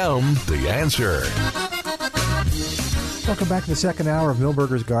 AM, The Answer. Welcome back to the second hour of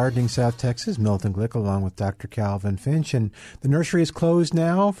Milberger's Gardening, South Texas. Milton Glueck along with Dr. Calvin Finch. And the nursery is closed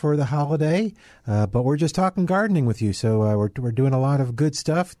now for the holiday, but we're just talking gardening with you. So we're doing a lot of good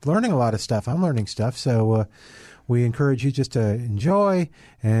stuff, learning a lot of stuff. I'm learning stuff. So we encourage you just to enjoy.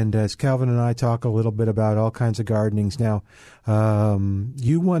 And as Calvin and I talk a little bit about all kinds of gardenings. Now,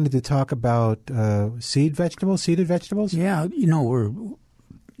 you wanted to talk about seeded vegetables? Yeah, we're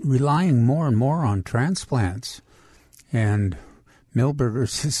relying more and more on transplants. And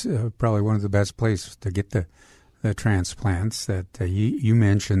Milberger's is probably one of the best places to get the transplants that you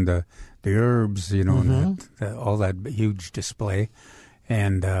mentioned, the herbs, and all that huge display.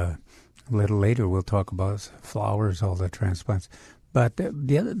 And a little later we'll talk about flowers, all the transplants. But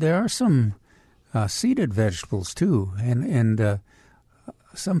there are some seeded vegetables too, and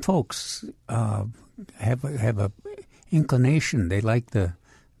some folks have a inclination. They like to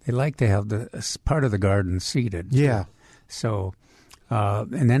have the part of the garden seeded. Yeah. So,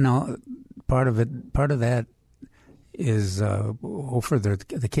 and then part of that is for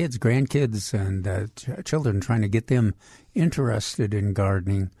the kids, grandkids, and children, trying to get them interested in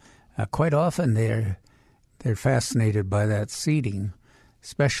gardening. Quite often they're fascinated by that seeding,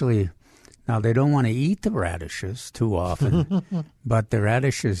 especially now. They don't want to eat the radishes too often, but the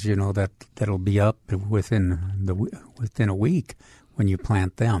radishes, that'll be up within a week when you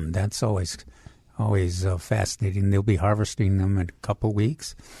plant them. That's always fascinating. They'll be harvesting them in a couple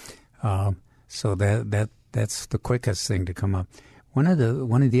weeks, so that's the quickest thing to come up. One of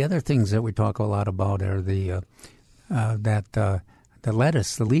the other things that we talk a lot about are the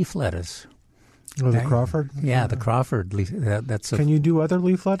lettuce, the leaf lettuce. Oh, the Crawford? Yeah, the Crawford leaf. Can you do other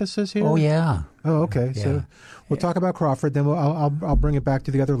leaf lettuces here? Oh, yeah. Oh, okay. Yeah. So we'll talk about Crawford, then I'll bring it back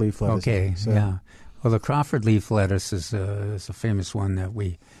to the other leaf lettuce. Okay. So. Yeah. Well, the Crawford leaf lettuce is a famous one that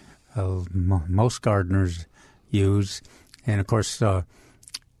we. Most gardeners use. And, of course,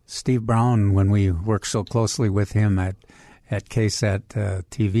 Steve Brown, when we worked so closely with him at KSAT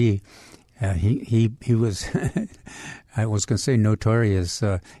TV, he was, I was going to say notorious,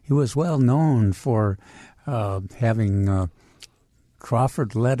 he was well known for having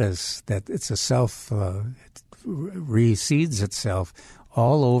Crawford lettuce, that it's a it reseeds itself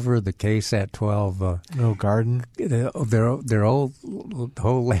all over the KSAT 12 garden. Their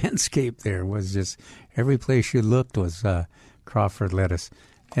whole landscape there was just, every place you looked was Crawford lettuce.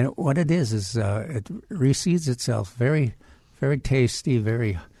 And what it is it reseeds itself. Very, very tasty,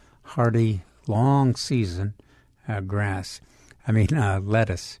 very hardy, long season lettuce.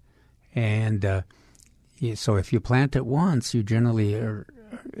 And so if you plant it once, you generally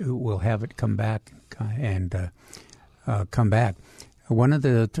will have it come back and come back. One of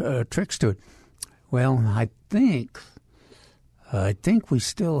the tricks to it, well, I think we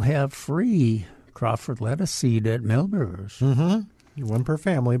still have free Crawford lettuce seed at Milberger's. Mm-hmm. One per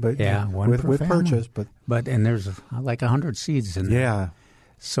family, but one per with family. Purchase, but there's like 100 seeds in there. Yeah.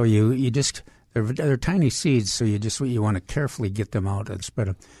 So you just they're tiny seeds, so you want to carefully get them out and spread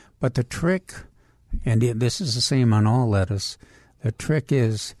them. But the trick, and this is the same on all lettuce, the trick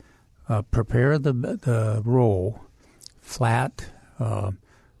is prepare the row flat.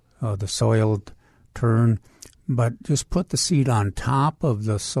 The soiled turn, but just put the seed on top of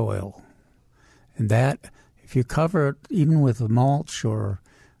the soil. And that, if you cover it even with mulch or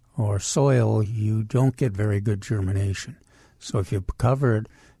soil, you don't get very good germination. So if you cover it,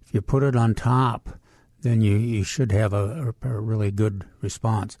 if you put it on top, then you should have a really good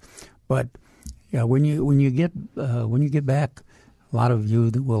response. But yeah, when you get back, a lot of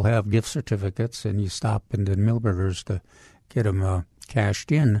you will have gift certificates, and you stop into Milberger's to get them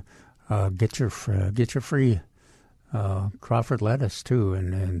cashed in. Get your free Crawford lettuce too,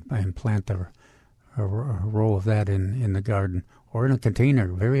 and plant a row of that in the garden or in a container.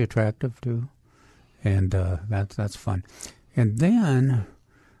 Very attractive too, and that's fun. And then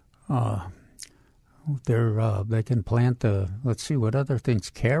they can plant let's see what other things,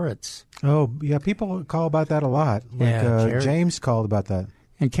 carrots. Oh yeah, people call about that a lot. James called about that.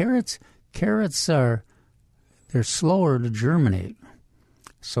 And carrots they're slower to germinate.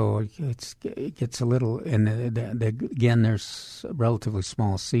 So it gets a little, and again, there's a relatively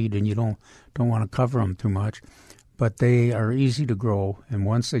small seed, and you don't want to cover them too much. But they are easy to grow, and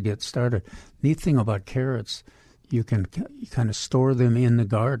once they get started, neat thing about carrots, you can kind of store them in the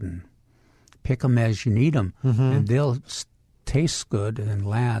garden, pick them as you need them, and they'll taste good and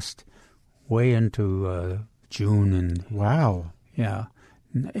last way into June. And wow, yeah,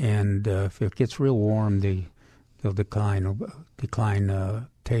 and if it gets real warm, they'll decline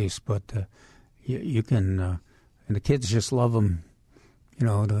taste, but you can, and the kids just love them.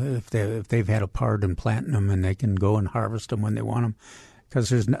 if they've had a part in planting them, and they can go and harvest them when they want them, because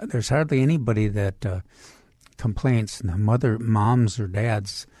there's hardly anybody that complains, moms or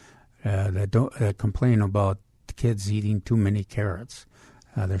dads that complain about the kids eating too many carrots.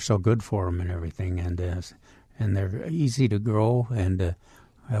 They're so good for them and everything, and they're easy to grow, and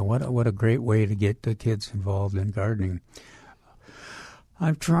what a great way to get the kids involved in gardening.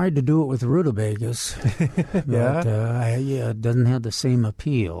 I've tried to do it with rutabagas, but it doesn't have the same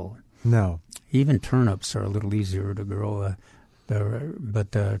appeal. No. Even turnips are a little easier to grow,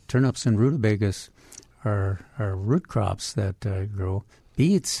 but turnips and rutabagas are root crops that grow.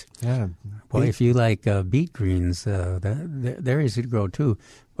 Beets, well, if you like beet greens, they're easy to grow too.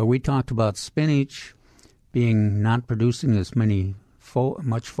 But we talked about spinach being not producing as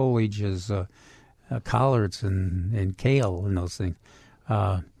much foliage as collards and kale and those things.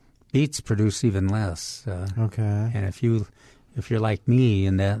 Beets produce even less. Okay. And if you're like me,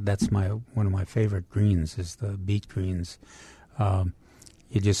 and that's one of my favorite greens is the beet greens.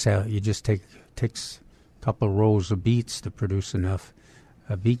 You just takes a couple of rows of beets to produce enough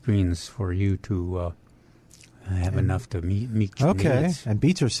beet greens for you to have enough to meet your needs. And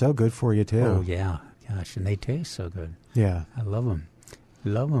beets are so good for you too. Oh yeah, gosh, and they taste so good. Yeah, I love them.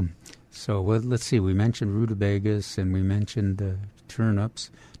 So let's see. We mentioned rutabagas, and we mentioned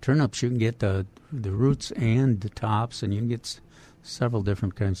turnips. Turnips, you can get the roots and the tops, and you can get several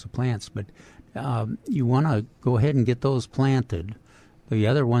different kinds of plants. But you want to go ahead and get those planted. The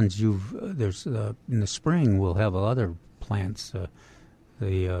other ones in the spring we'll have other plants.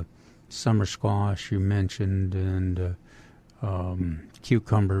 The summer squash you mentioned, and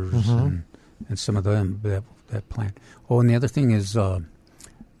cucumbers, and some of them that plant. Oh, and the other thing is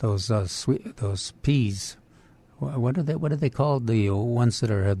those peas. What are they called? The ones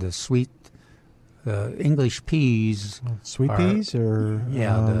that have the sweet English peas. Sweet peas, or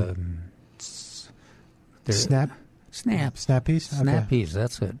snap peas. Snap peas.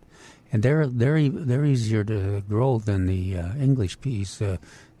 That's it. And they're easier to grow than the English peas.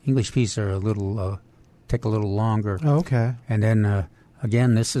 English peas are take a little longer. Oh, okay. And then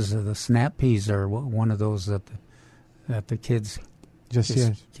again, this is the snap peas are one of those that the kids just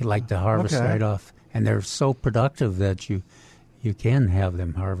like to harvest right off, and they're so productive that you can have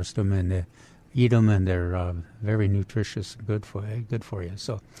them harvest them and eat them, and they're very nutritious and good for you.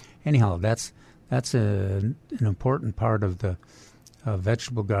 So anyhow, that's an important part of the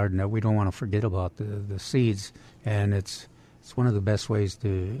vegetable garden that we don't want to forget about, the seeds, and it's one of the best ways to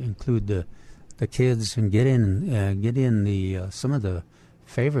include the kids and get in the some of the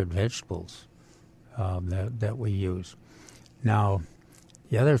favorite vegetables that we use. Now,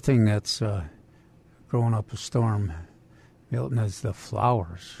 the other thing that's growing up a storm, Milton, is the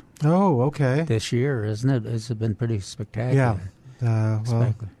flowers. Oh, okay. This year, isn't it? It's been pretty spectacular. Yeah.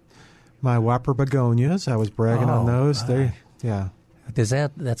 Well, my whopper begonias, I was bragging on those. That's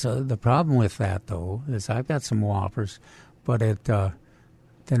the problem with that, though, is I've got some whoppers, but they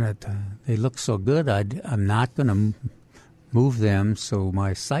look so good. I'm not going to move them. So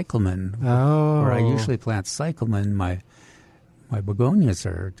my cyclamen, where I usually plant cyclamen, my begonias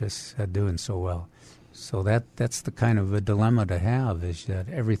are just doing so well. So that's the kind of a dilemma to have, is that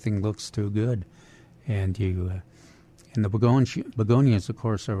everything looks too good, and the begonias, of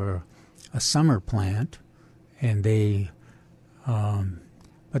course, are a summer plant, and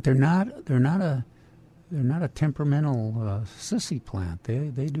but they're not a temperamental sissy plant.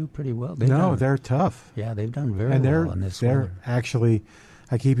 They do pretty well. They're tough. Yeah, they've done very well in this weather. They're actually,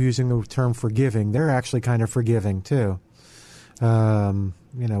 I keep using the term forgiving. They're actually kind of forgiving too.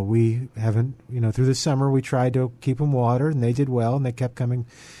 We haven't, through the summer we tried to keep them watered, and they did well, and they kept coming.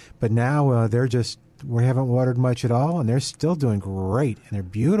 But now we haven't watered much at all, and they're still doing great, and they're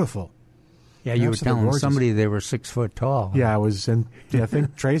beautiful. Yeah, you were telling somebody they were 6 foot tall. Yeah, I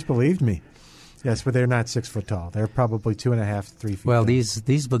think Trace believed me. Yes, but they're not 6 foot tall. They're probably 2.5, 3 feet. Well, tall.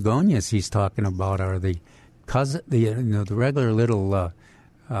 these begonias he's talking about are the regular little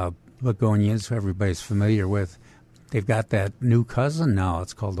begonias everybody's familiar with. They've got that new cousin now.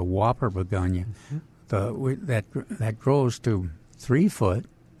 It's called the whopper begonia. Mm-hmm. That grows to 3 foot,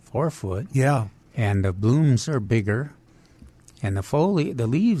 4 foot. Yeah, and the blooms are bigger, and the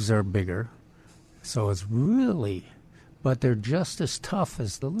leaves are bigger. So it's really, but they're just as tough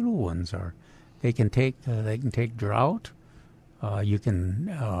as the little ones are. They can take drought. You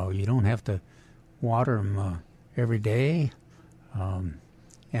don't have to water them every day,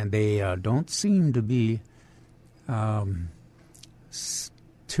 and they don't seem to be they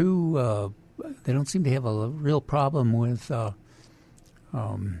don't seem to have a real problem with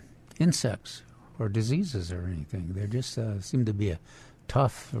insects or diseases or anything. They just seem to be a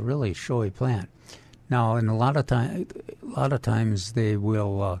tough, really showy plant. Now, in a lot of times they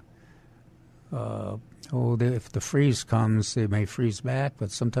will. If the freeze comes, they may freeze back,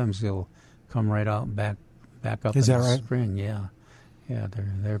 but sometimes they'll come right out and back up. Is in that the right? Spring, yeah.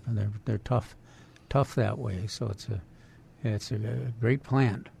 They're tough that way. So it's a great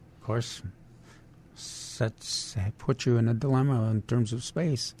plant. Of course, puts you in a dilemma in terms of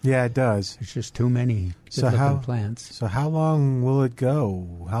space. Yeah, it does. There's just too many different plants. So how long will it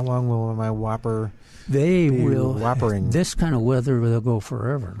go? How long will my whopper? They will. Whoppering. This kind of weather, they'll go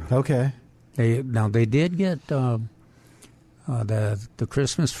forever. Okay. They did get the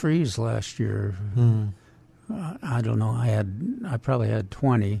Christmas freeze last year. I don't know. I probably had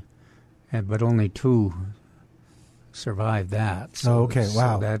 20, but only 2 survived that. So, okay,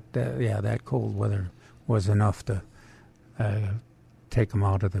 wow. So that cold weather was enough to take them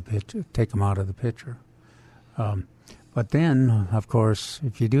out of the picture. But then, of course,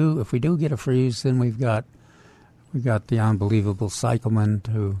 if we do get a freeze, then we've got the unbelievable cyclamen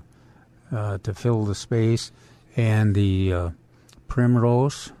to fill the space, and the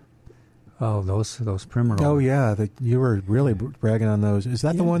primrose. Oh, those primrose. Oh yeah, you were really bragging on those. Is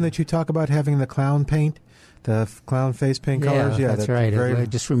that the one that you talk about having the clown paint, the clown face paint colors? Yeah, that's right. It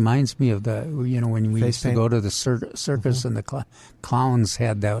just reminds me of when we used to go to the circus and the clowns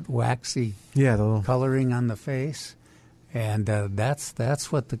had that waxy coloring on the face, and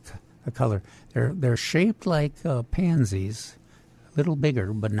that's what the color. They're shaped like pansies. A little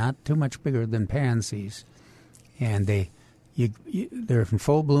bigger, but not too much bigger than pansies, and they're in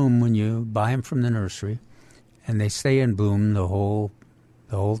full bloom when you buy them from the nursery, and they stay in bloom the whole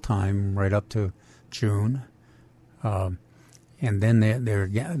time right up to June, and then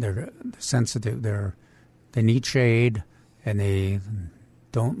they're sensitive. They need shade, and they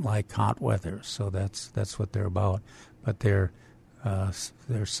don't like hot weather, so that's what they're about. But they're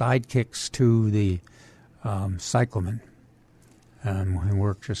sidekicks to the cyclamen. And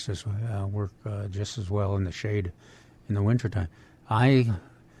work just as well in the shade in the wintertime. I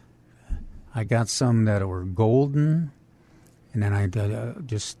got some that were golden, and then I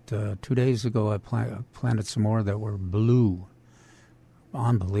just 2 days ago I planted some more that were blue.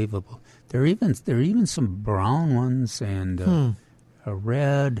 Unbelievable. There are even some brown ones and a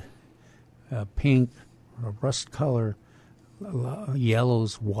red, pink, a rust color,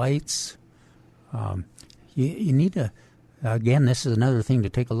 yellows, whites. You need to. Again, this is another thing to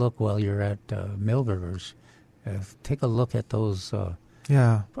take a look while you're at Milberger's. Take a look at those.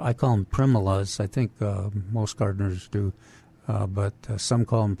 I call them primulas. I think most gardeners do, but some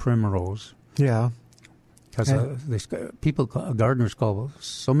call them primrose. Yeah. Because gardeners call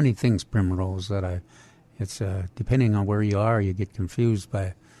so many things primrose that it's depending on where you are, you get confused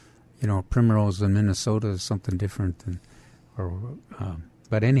by, primrose in Minnesota is something different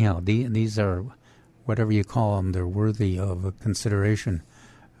but anyhow, these are. Whatever you call them, they're worthy of a consideration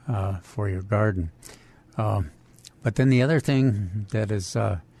for your garden. But then the other thing that is,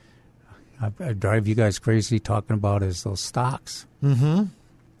 I drive you guys crazy talking about is those stocks. Mm-hmm.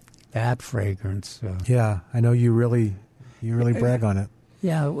 That fragrance. Yeah, I know you really brag on it.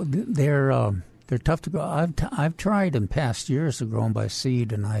 Yeah, they're tough to grow. I've tried in past years to grow them by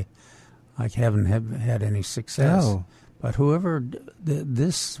seed, and I haven't had any success. No. But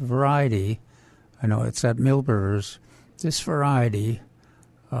this variety. I know it's at Milberger's. This variety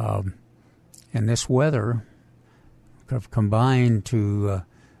and this weather have combined to,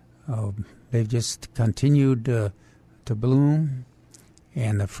 they've just continued to bloom,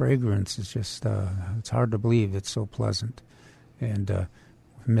 and the fragrance is just, it's hard to believe. It's so pleasant. And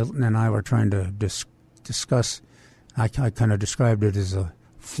Milton and I were trying to discuss, I kind of described it as a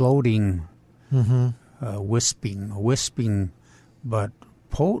floating, wisping, but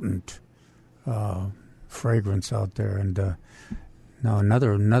potent fragrance out there. And now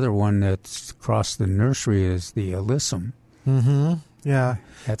another one that's across the nursery is the alyssum. Mm-hmm. Yeah,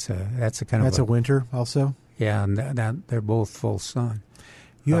 that's a winter also. Yeah, and that they're both full sun.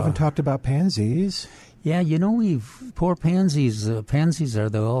 You haven't talked about pansies. Yeah, poor pansies. Pansies are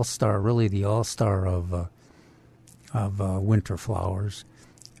the all-star of winter flowers,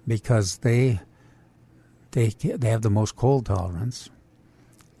 because they have the most cold tolerance.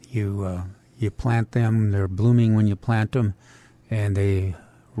 You plant them; they're blooming when you plant them, and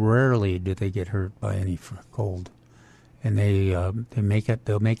rarely do they get hurt by any cold. And they'll make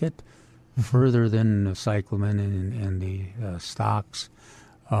it further than the cyclamen and the stocks.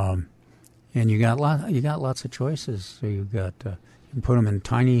 And you got lots of choices. So you can put them in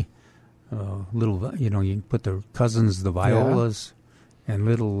tiny little. You can put the cousins, the violas, in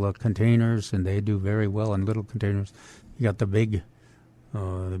little containers, and they do very well in little containers. You got the big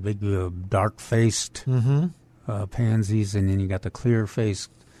the big dark-faced pansies, and then you got the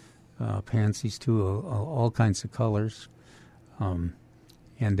clear-faced pansies too, all kinds of colors. And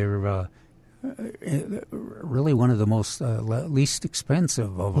they're really one of the most least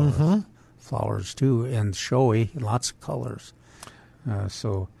expensive of our flowers too, and showy, lots of colors.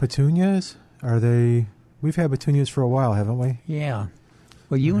 So petunias, are they? We've had petunias for a while, haven't we? Yeah.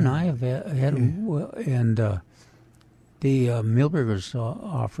 Well, you and I have had them, and the Milbergers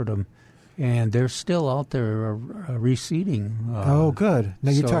offered them, and they're still out there reseeding. Oh, good.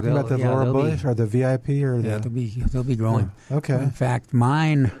 Now you're talking about the Laura Bush or the VIP or the... they'll be growing. Okay. In fact,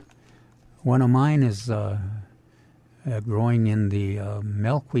 one of mine is growing in the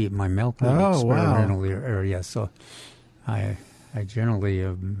milkweed, my milkweed experimental area. So I generally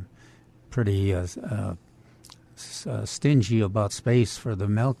am pretty stingy about space for the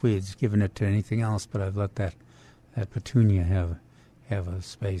milkweeds, giving it to anything else, but I've let that petunia have a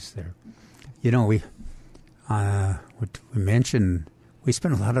space there. We mentioned, we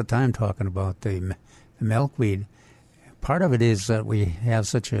spent a lot of time talking about the milkweed. Part of it is that we have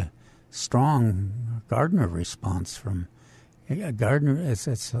such a strong gardener response from a gardener.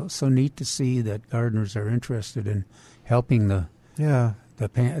 It's so neat to see that gardeners are interested in helping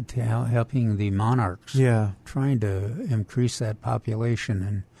helping the monarchs, trying to increase that population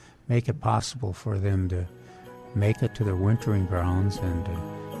and make it possible for them to make it to their wintering grounds and to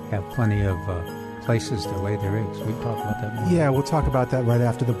have plenty of places to lay their eggs. We talk about that more. Yeah, we'll talk about that right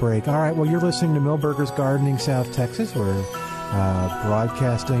after the break. All right, well, you're listening to Milberger's Gardening South Texas. We're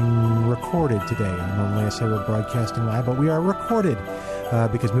broadcasting recorded today. Normally I say we're broadcasting live, but we are recorded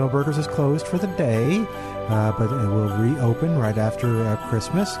because Milberger's is closed for the day. But it will reopen right after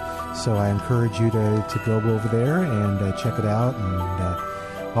Christmas. So I encourage you to go over there and check it out and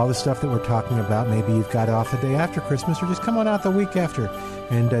all the stuff that we're talking about. Maybe you've got off the day after Christmas or just come on out the week after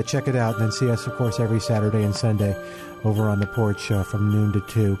and check it out. And then see us, of course, every Saturday and Sunday over on the porch from noon to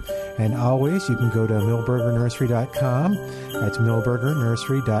 2. And always, you can go to milbergernursery.com. That's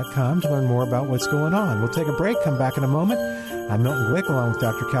milbergernursery.com to learn more about what's going on. We'll take a break, come back in a moment. I'm Milton Glueck along with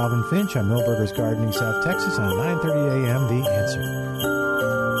Dr. Calvin Finch on Milberger's Gardening South Texas on 9:30 a.m. The Answer.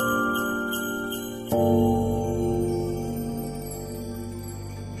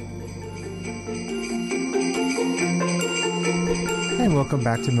 And welcome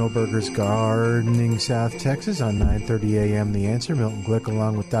back to Milberger's Gardening South Texas on 9:30 a.m. The Answer. Milton Glueck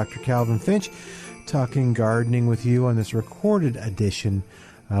along with Dr. Calvin Finch talking gardening with you on this recorded edition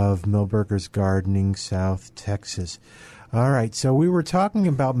of Milberger's Gardening South Texas. All right, so we were talking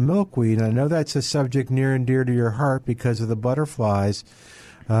about milkweed, and I know that's a subject near and dear to your heart because of the butterflies.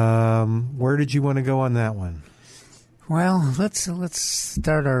 Where did you want to go on that one? Well, let's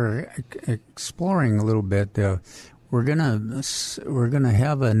start our exploring a little bit. We're gonna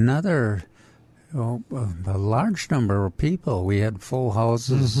have another a large number of people. We had full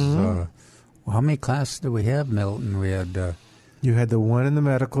houses. How many classes did we have, Milton? We had. You had the one in the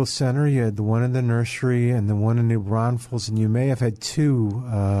medical center, you had the one in the nursery, and the one in New Braunfels, and you may have had two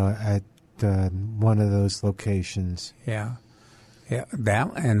at one of those locations. Yeah,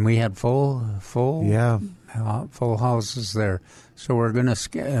 and we had full houses there. So we're going to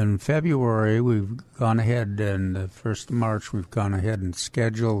in February. We've gone ahead, and the 1st of March we've gone ahead and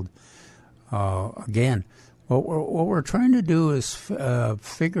scheduled again. What we're trying to do is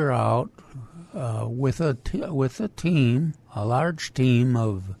figure out. With a team, a large team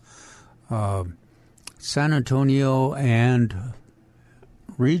of San Antonio and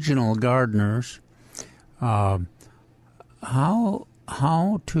regional gardeners, what's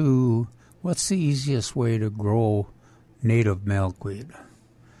the easiest way to grow native milkweed?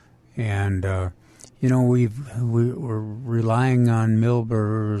 And we're relying on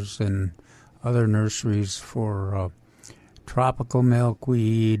Milberger's and other nurseries for tropical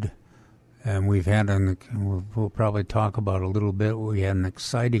milkweed. And we've had we'll probably talk about a little bit. We had an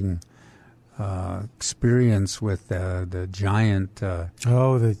exciting experience with the giant the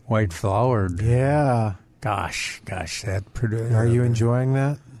white flowered. Yeah. Gosh, that Are you enjoying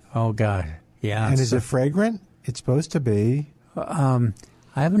that? Oh, God, yeah. And is it fragrant? It's supposed to be. I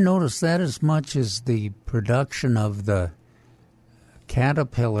haven't noticed that as much as the production of the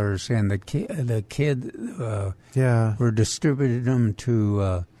caterpillars and the kid. We're distributing them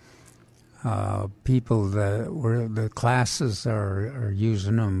to. People where the classes are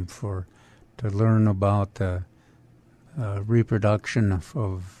using them to learn about the reproduction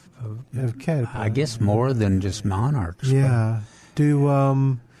of I guess more than just monarchs. Yeah.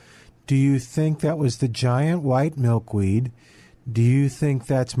 Do you think that was the giant white milkweed? Do you think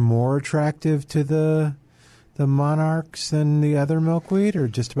that's more attractive to the the monarchs than the other milkweed, or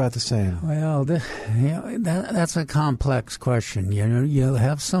just about the same? Well, that's a complex question. You'll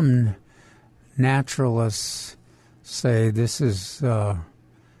have some naturalists say this is not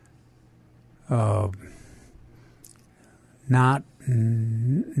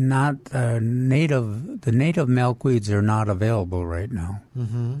native. The native milkweeds are not available right now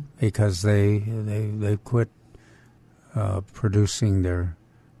because they quit producing their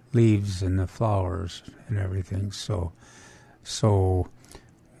leaves and the flowers and everything. So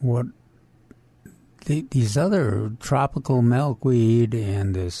what these other tropical milkweed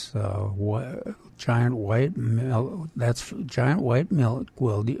and this giant white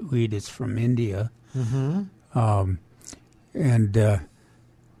milkweed is from India. And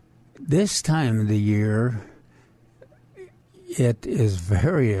this time of the year, it is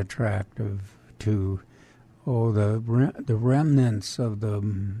very attractive to the remnants of the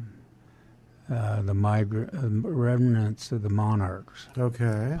remnants of the monarchs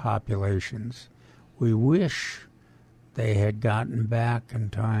populations. We wish they had gotten back in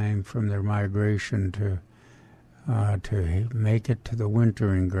time from their migration to make it to the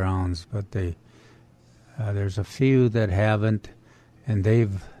wintering grounds, but there's a few that haven't, and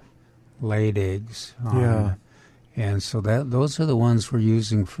they've laid eggs. And so those are the ones we're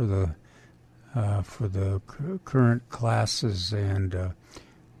using for the current classes, and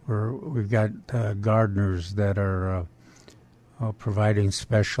we've got gardeners that are providing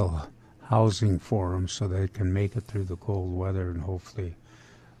special housing for them so they can make it through the cold weather and hopefully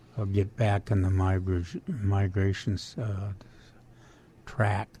get back in the migrations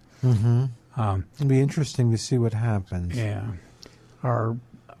track. It'll be interesting to see what happens. Yeah. Our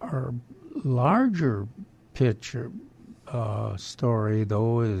larger picture story,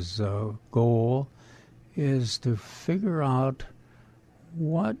 though, is goal is to figure out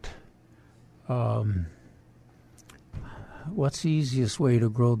what's the easiest way to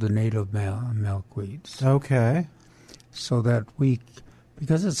grow the native milkweeds. Okay. So that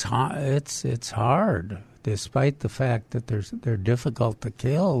because it's hard. Despite the fact that they're difficult to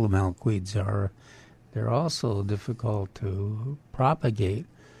kill, the milkweeds they're also difficult to propagate,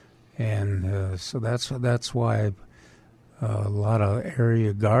 and so that's why a lot of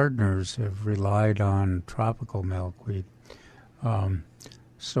area gardeners have relied on tropical milkweed.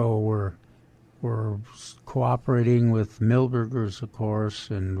 So we're cooperating with Milbergers, of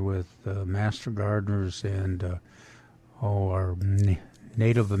course, and with Master Gardeners and our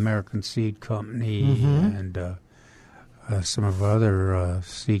Native American Seed Company and some of our other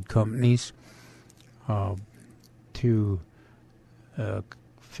seed companies to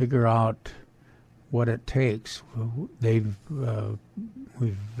figure out what it takes. We've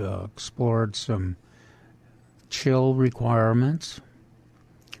explored some chill requirements,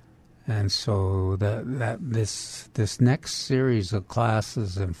 and so that this next series of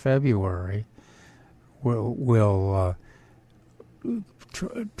classes in February will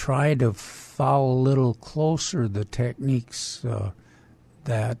try to follow a little closer the techniques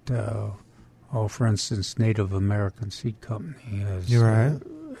that, for instance, Native American Seed Company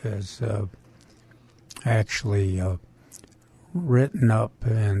has actually written up,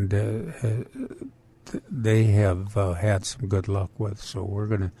 and they have had some good luck with. So we're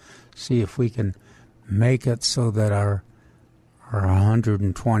going to see if we can make it so that our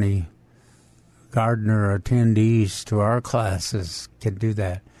 120 gardener attendees to our classes can do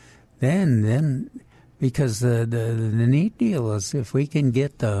that. Then because the neat deal is if we can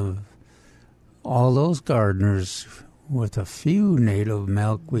get all those gardeners with a few native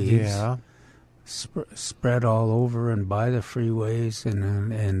milkweeds spread all over and by the freeways,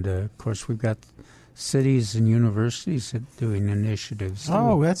 and of course we've got cities and universities doing initiatives.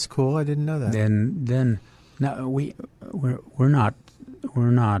 Oh, that's cool! I didn't know that. Then now we're not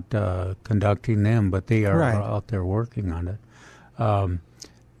conducting them, but they are out there working on it.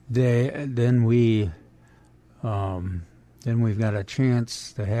 Then we've got a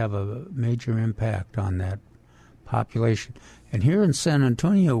chance to have a major impact on that population. And here in San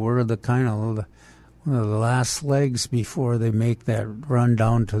Antonio, we're the kind of one of the last legs before they make that run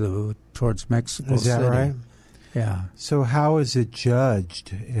down towards Mexico City. Is that right? Yeah. So how is it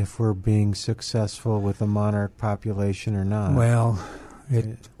judged if we're being successful with the monarch population or not? Well,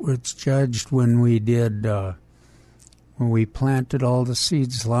 it's judged when we planted all the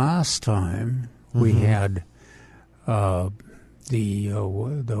seeds last time. We had one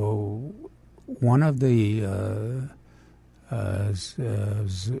of the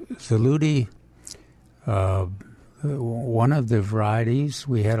Zaludi, one of the varieties,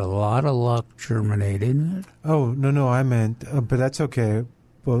 we had a lot of luck germinating it. Oh, no, I meant, but that's okay.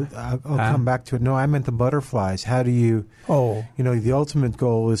 Well, I'll come back to it. No, I meant the butterflies. How do you... Oh. The ultimate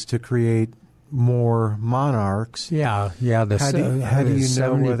goal is to create more monarchs. Yeah. How do you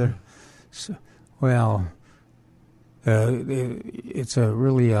know whether... it's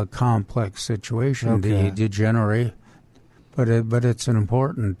really a complex situation to generate, but it's an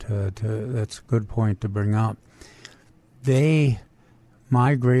important. That's a good point to bring up. They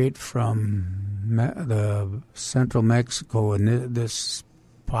migrate from the central Mexico, and this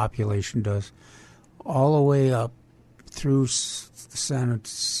population does, all the way up through the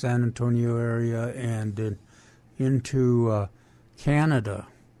San Antonio area and into Canada,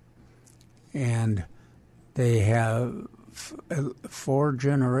 and they have 4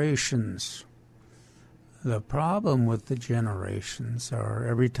 generations. The problem with the generations are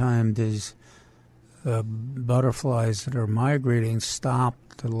every time these butterflies that are migrating stop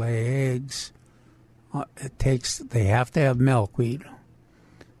to lay eggs, they have to have milkweed.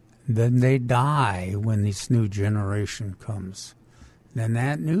 Then they die when this new generation comes. Then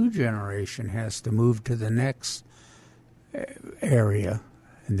that new generation has to move to the next area,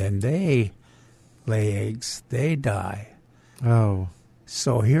 and then they lay eggs, they die. Oh.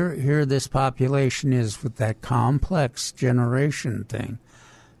 So here this population is with that complex generation thing.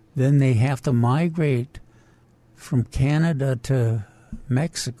 Then they have to migrate from Canada to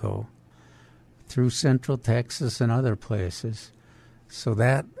Mexico through central Texas and other places. So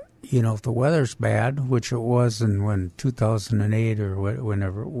that, if the weather's bad, which it was when 2008 or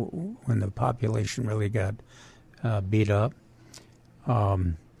whenever, when the population really got beat up,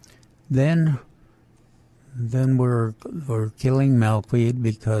 then we're killing milkweed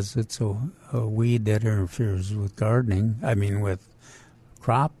because it's a weed that interferes with gardening. I mean, with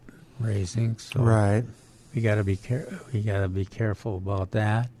crop raising. So right. We got to be careful about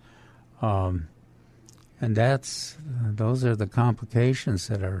that. And those are the complications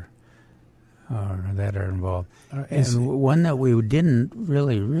that are involved. And one that we didn't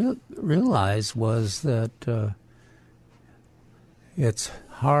really realize was that it's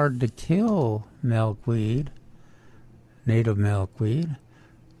hard to kill milkweed, native milkweed,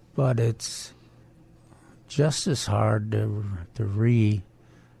 but it's just as hard to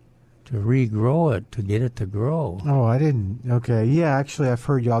regrow it, to get it to grow. Oh, I didn't. Okay, yeah, actually, I've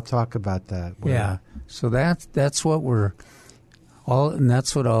heard y'all talk about that. Yeah, so that's what we're all, and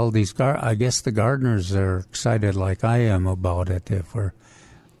that's what all these I guess the gardeners are excited, like I am, about it. If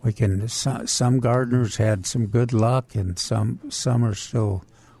we can, some gardeners had some good luck, and some are still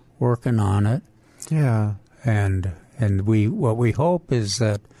working on it. Yeah, and what we hope is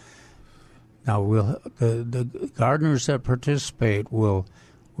that now the gardeners that participate will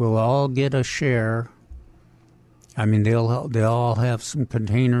all get a share. I mean, they'll all have some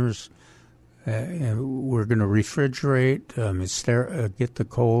containers. And we're going to refrigerate, get the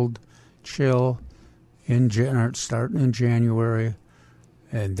cold chill starting in January,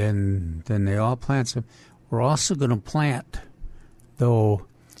 and then they all plant some. We're also going to plant, though,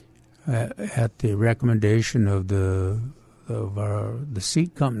 at the recommendation of the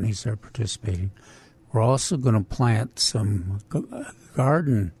seed companies that are participating. We're also going to plant some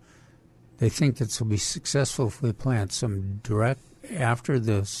garden. They think this will be successful if we plant some direct after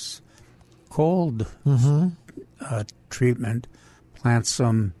this cold treatment. Plant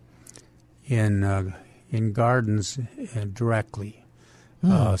some in gardens directly.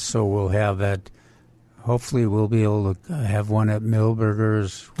 So we'll have that. Hopefully, we'll be able to have one at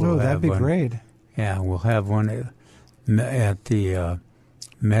Milberger's. That'd be great. Yeah, we'll have one at the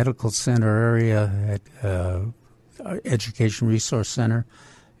medical center area at Education Resource Center,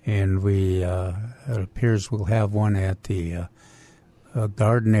 and it appears we'll have one at the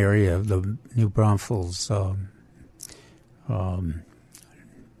garden area of the New Braunfels. Our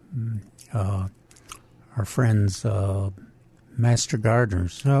friends, Master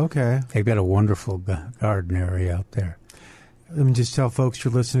Gardeners. Oh, okay. They've got a wonderful garden area out there. Let me just tell folks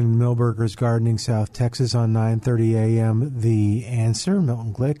you're listening to Milberger's Gardening, South Texas on 9:30 a.m. The Answer,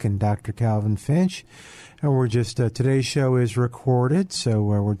 Milton Glueck and Dr. Calvin Finch. And we're just, today's show is recorded, so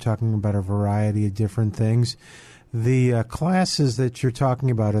we're talking about a variety of different things. The classes that you're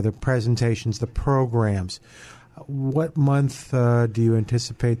talking about are the presentations, the programs. What month do you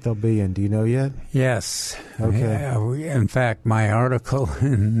anticipate they'll be in? Do you know yet? Yes. Okay. In fact, my article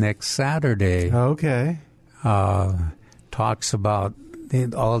next Saturday talks about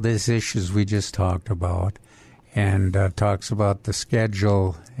all these issues we just talked about, and talks about the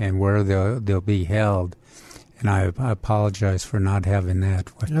schedule and where they'll be held. And I apologize for not having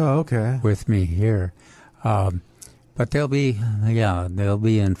that with me here. But they'll be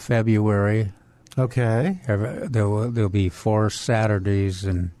in February, Okay. There'll be 4 Saturdays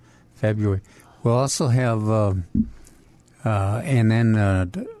in February. We'll also have, and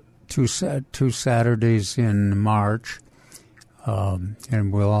then two Saturdays in March,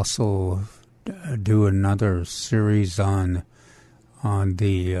 and we'll also do another series on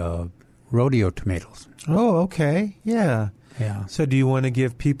the rodeo tomatoes. Oh, okay. Yeah. Yeah. So do you want to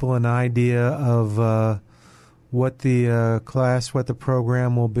give people an idea of what the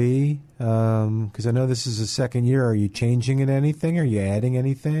program will be? Because I know this is the second year. Are you changing it anything? Are you adding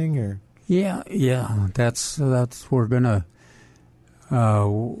anything? Or yeah. That's we're gonna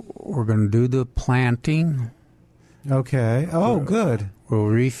do the planting. Okay. Oh, good. We'll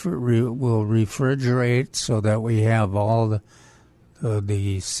refrigerate so that we have all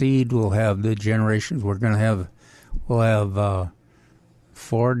the seed. We'll have the generations. We'll have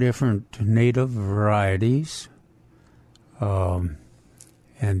 4 different native varieties, and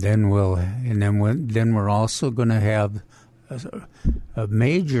then we're also going to have a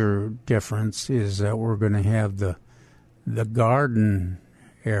major difference is that we're going to have the garden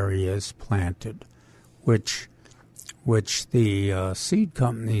areas planted, which the seed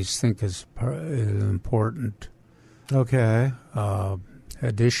companies think is an important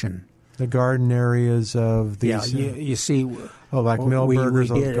addition. The garden areas of these. Yeah, you see. Oh, like Milberger's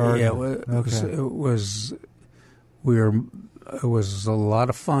garden. Yeah, it was a lot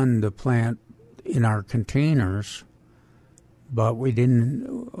of fun to plant in our containers, but we didn't.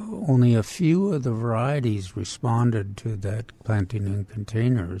 Only a few of the varieties responded to that planting in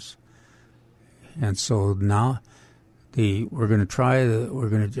containers, and so now we're going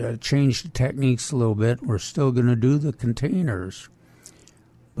to change the techniques a little bit. We're still going to do the containers,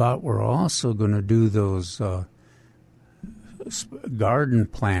 but we're also going to do those garden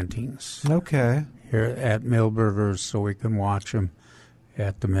plantings. Okay. Here at Milberger's, so we can watch them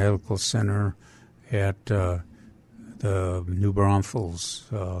at the medical center, at the New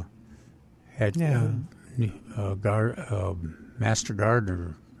Braunfels, at Master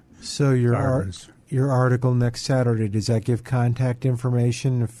Gardener. So your article next Saturday, does that give contact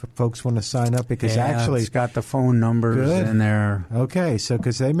information if folks want to sign up? Because actually, it's got the phone numbers in there. Okay, so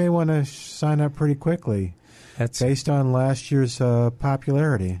because they may want to sign up pretty quickly. That's based on last year's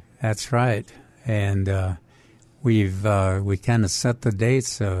popularity. That's right, and we kind of set the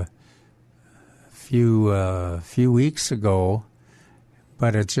dates a few weeks ago,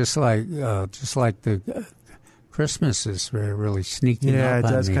 but it's just like the Christmas is really sneaking up on me. Yeah, it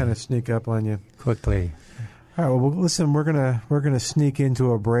does kind of sneak up on you quickly. All right, well, listen, we're gonna sneak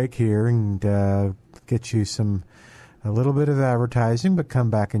into a break here and get you a little bit of advertising, but come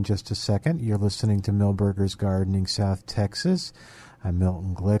back in just a second. You're listening to Milberger's Gardening, South Texas. I'm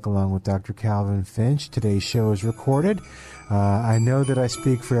Milton Glueck, along with Dr. Calvin Finch. Today's show is recorded. I know that I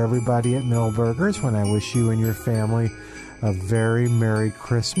speak for everybody at Milberger's when I wish you and your family a very Merry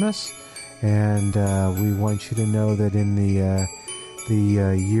Christmas. And we want you to know that in the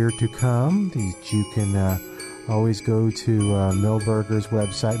year to come, that you can always go to Milberger's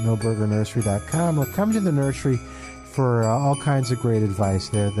website, milbergernursery.com, or come to the nursery for all kinds of great advice.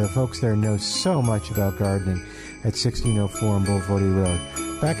 The folks there know so much about gardening at 1604 on Boulevardy Road.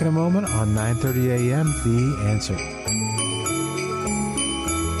 Back in a moment on 9:30 a.m., The Answer.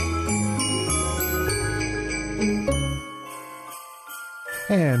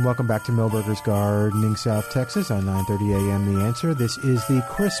 And welcome back to Milberger's Gardening, South Texas on 9:30 a.m. The Answer. This is the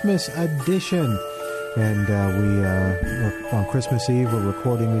Christmas edition. And we're on Christmas Eve. We're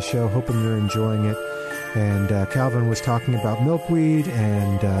recording the show, hoping you're enjoying it. And Calvin was talking about milkweed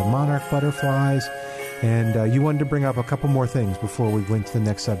and monarch butterflies. And you wanted to bring up a couple more things before we went to the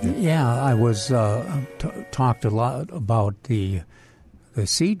next subject. Yeah, I was talked a lot about the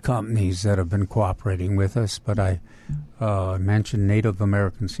seed companies that have been cooperating with us, but I mentioned Native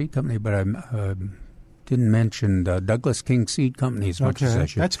American Seed Company, but I didn't mention the Douglas King Seed Company as much as I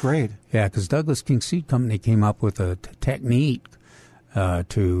should. That's great. Yeah, because Douglas King Seed Company came up with a technique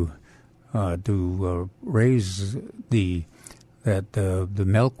to raise the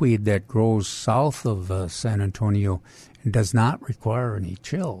milkweed that grows south of San Antonio and does not require any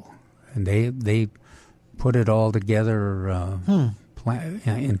chill, and they put it all together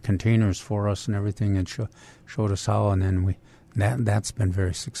in containers for us and everything, and showed us how, and then that's been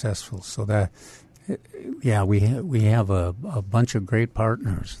very successful. So we have a bunch of great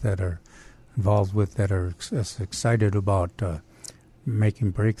partners that are involved with that are excited about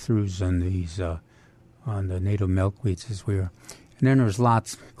making breakthroughs on these on the native milkweeds as we are. And then there's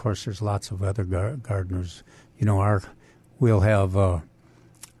lots of other gardeners. You know, we'll have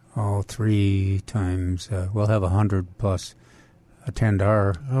 3 times we'll have 100 plus attend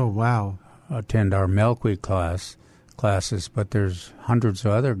our attend our milkweed classes, but there's hundreds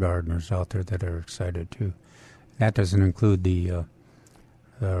of other gardeners out there that are excited too. That doesn't include the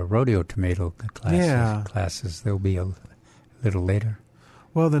rodeo tomato classes. They'll be a little later.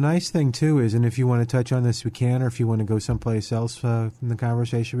 Well, the nice thing, too, is, and if you want to touch on this, we can, or if you want to go someplace else in the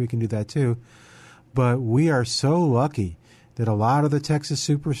conversation, we can do that, too. But we are so lucky that a lot of the Texas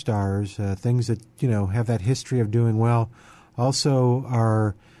superstars, things that, have that history of doing well, also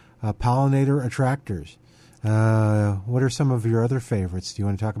are pollinator attractors. What are some of your other favorites? Do you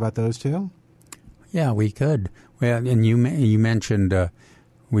want to talk about those, too? Yeah, we could. Well, and you mentioned,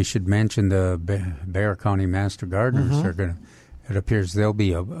 we should mention the Bexar County Master Gardeners. Mm-hmm. They're going to. It appears they'll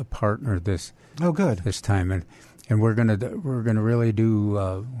be a partner this time, and we're gonna really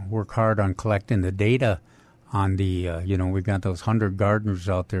do work hard on collecting the data on the we've got those 100 gardeners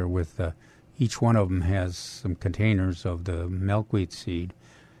out there with each one of them has some containers of the milkweed seed,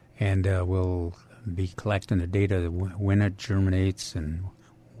 and we'll be collecting the data when it germinates and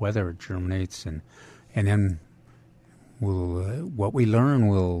whether it germinates, and then we'll what we learn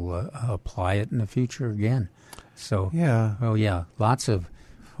we'll apply it in the future again. So lots of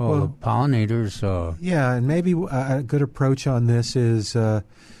pollinators. And maybe a good approach on this is so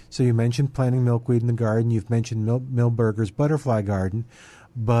you mentioned planting milkweed in the garden. You've mentioned Milberger's butterfly garden,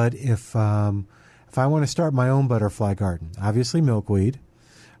 but if I want to start my own butterfly garden, obviously milkweed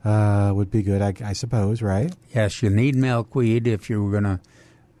would be good, I suppose, right? Yes, you need milkweed if you're gonna,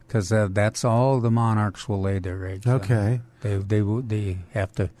 because that's all the monarchs will lay their eggs. Okay, they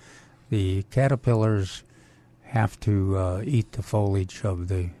have to. The caterpillars have to eat the foliage of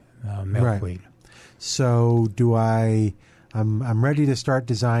the milkweed. Right. So I'm ready to start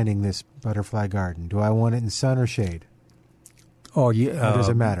designing this butterfly garden. Do I want it in sun or shade? Oh, yeah. Or does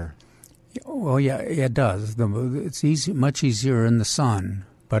it matter? Well, yeah, it does. It's much easier in the sun.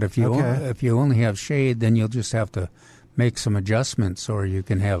 But if you only have shade, then you'll just have to make some adjustments, or you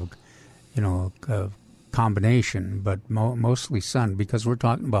can have, a combination. But mostly sun, because we're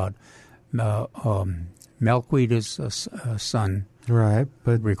talking about milkweed is sun. Right,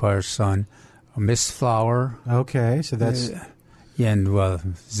 but requires sun. A mist flower. Okay, so that's...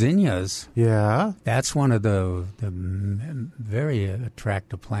 and zinnias. Yeah. That's one of the very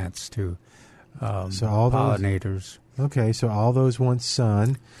attractive plants to so all pollinators. Okay, so all those want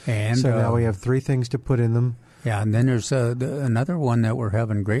sun. And so now we have 3 things to put in them. Yeah, and then there's another one that we're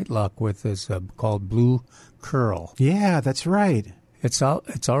having great luck with is called blue curl. Yeah, that's right. It's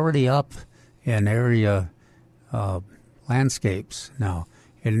already up in area landscapes now.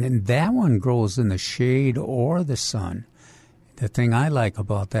 And that one grows in the shade or the sun. The thing I like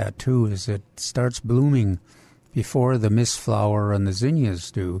about that, too, is it starts blooming before the mist flower and the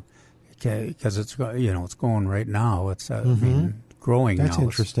zinnias do, because it's going right now. It's growing now. That's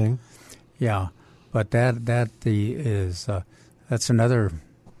interesting. Yeah, but that's another.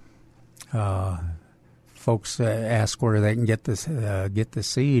 Folks ask where they can get the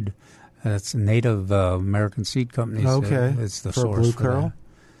seed. That's Native American Seed Companies. Okay, it's the for source blue for curl. That.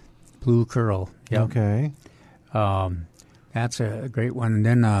 Blue curl. Yeah. Okay. That's a great one. And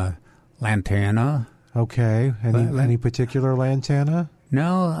then lantana. Okay. Any particular lantana?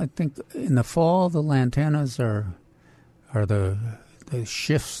 No, I think in the fall the lantanas are the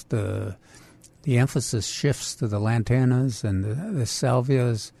shifts. The emphasis shifts to the lantanas and the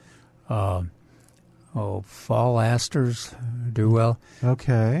salvias. Fall asters do well.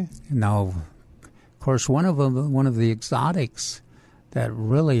 Okay. Now, of course, one of the exotics that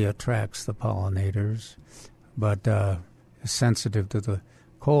really attracts the pollinators, but is sensitive to the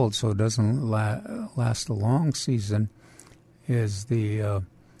cold, so it doesn't last a long season, is the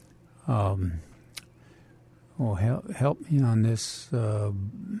help me on this, the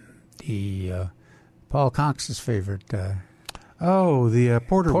Paul Cox's favorite. The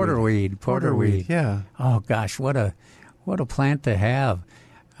porterweed. Porterweed. Yeah. Oh gosh, what a plant to have.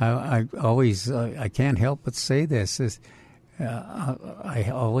 I always I can't help but say this is I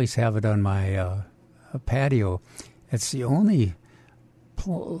always have it on my patio. It's the only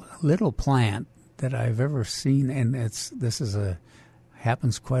little plant that I've ever seen, and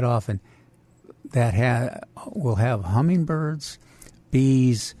happens quite often, that will have hummingbirds,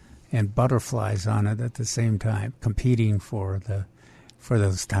 bees, and butterflies on it at the same time, competing for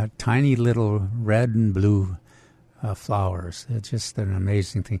those tiny little red and blue flowers. It's just an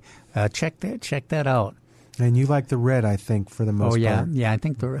amazing thing. Check that out. And you like the red, I think, for the most part. Yeah. I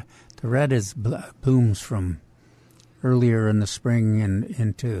think the red blooms from earlier in the spring and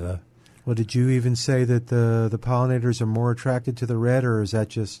into the. Well, did you even say that the pollinators are more attracted to the red, or is that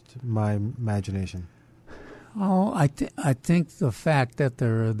just my imagination? Oh, I think the fact that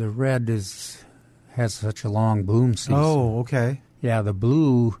the red has such a long bloom season. Oh, okay. Yeah, the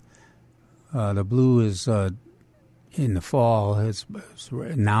blue is in the fall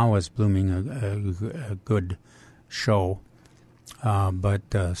now is blooming a good show, but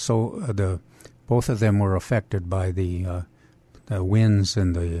both of them were affected by the winds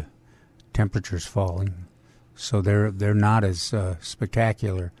and the temperatures falling, so they're not as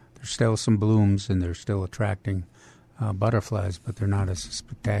spectacular. There's still some blooms and they're still attracting butterflies, but they're not as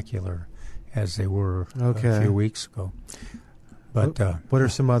spectacular as they were a few weeks ago. But what are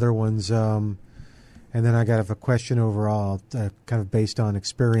some other ones? And then I got a question overall, kind of based on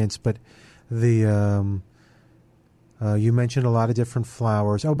experience. But you mentioned a lot of different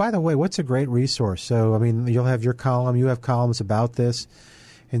flowers. Oh, by the way, what's a great resource? So, I mean, you'll have your column. You have columns about this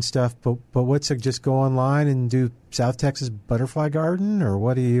and stuff. But just go online and do South Texas Butterfly Garden, or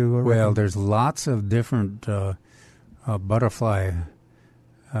what do you? Well, there's lots of different butterfly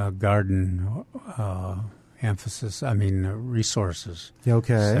garden resources.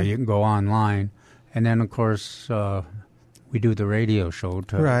 Okay. So you can go online. And then, of course, we do the radio show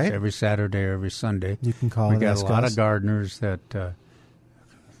every Saturday, every Sunday. You can call. We got a lot of gardeners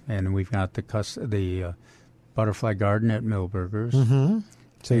and we've got the butterfly garden at Milberger's. Mm-hmm.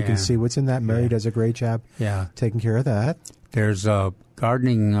 So you can see what's in that. Mary does a great job. Yeah, taking care of that. There's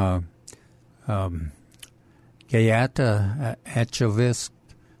gardening Gayata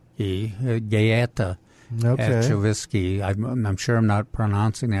Gayata. Okay. Chavisky. I'm sure I'm not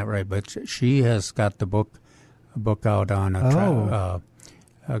pronouncing that right, but she has got the book out on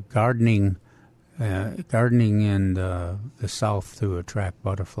gardening in the South to attract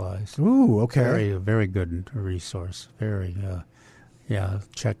butterflies. Ooh, okay. Very, very good resource. Very,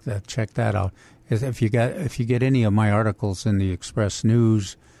 check that out. If you get any of my articles in the Express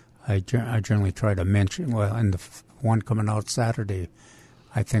News, I generally try to mention. Well, in the one coming out Saturday,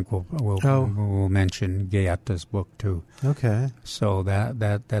 I think we'll mention Gayata's book too. Okay. So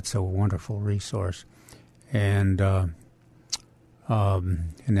that's a wonderful resource, and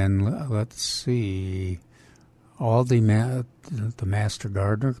then let's see, all the Master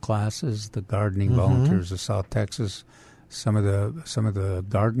Gardener classes, the gardening volunteers of South Texas, some of the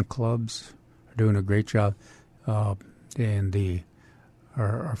garden clubs are doing a great job, and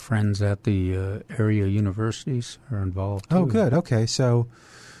our friends at the area universities are involved too. Oh, good. Okay, so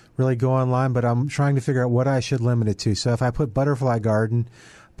really go online, but I'm trying to figure out what I should limit it to. So if I put butterfly garden,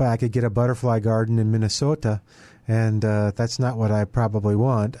 but I could get a butterfly garden in Minnesota, and that's not what I probably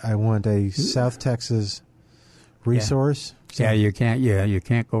want. I want a South Texas resource. Yeah, you can't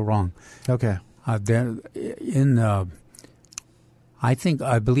go wrong. Okay. I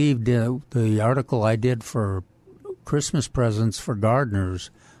believe the article I did for Christmas presents for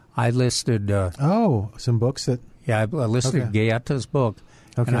gardeners, I listed some books that I listed Gayata's book,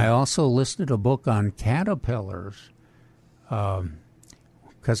 and I also listed a book on caterpillars,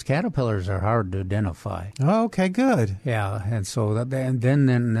 because caterpillars are hard to identify. Oh, okay, good. Yeah, and so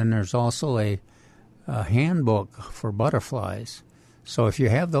then there's also a handbook for butterflies. So if you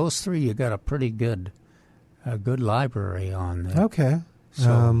have those three, you got a pretty good library on there. Okay.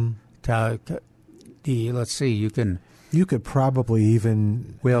 So let's see, you could probably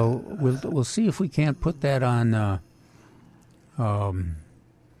even we'll see if we can't put that on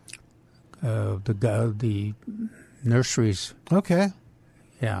the nurseries. Okay.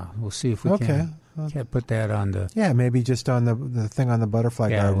 Yeah, we'll see if we can't put that on the. Yeah, maybe just on the thing on the butterfly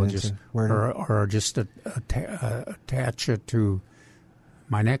garden. We'll just or just attach it to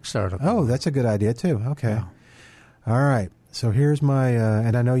my next article. Oh, that's a good idea too. Okay. Yeah. All right. So here's my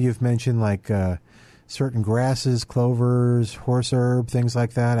and I know you've mentioned like certain grasses, clovers, horse herb, things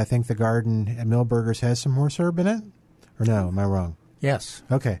like that. I think the garden at Milberger's has some horse herb in it. Or no, am I wrong? Yes.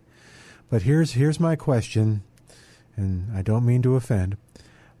 Okay. But here's my question, and I don't mean to offend,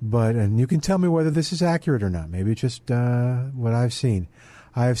 and you can tell me whether this is accurate or not. Maybe it's just what I've seen.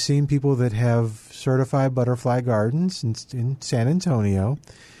 I have seen people that have certified butterfly gardens in San Antonio,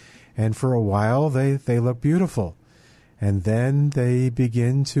 and for a while they look beautiful. And then they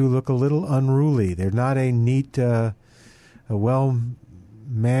begin to look a little unruly. They're not a neat,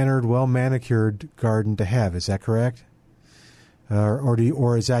 well-mannered, well-manicured garden to have. Is that correct?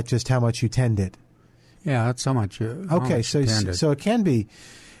 Or is that just how much you tend it? Yeah, that's how much you. Okay, so it can be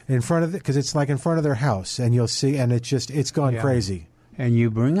in front of because it's like in front of their house, and you'll see, and it's gone crazy. And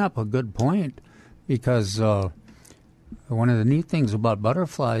you bring up a good point, because one of the neat things about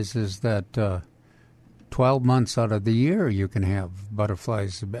butterflies is that 12 months out of the year you can have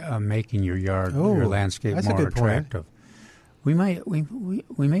butterflies making your yard, your landscape more attractive. We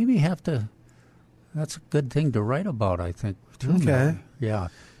maybe have to that's a good thing to write about, I think, too. Okay. Yeah.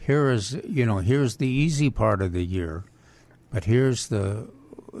 Here's the easy part of the year, but here's and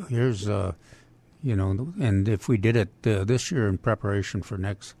if we did it this year in preparation for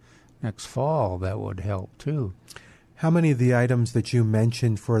next fall, that would help too. How many of the items that you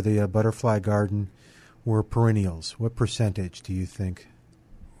mentioned for the butterfly garden were perennials? What percentage do you think?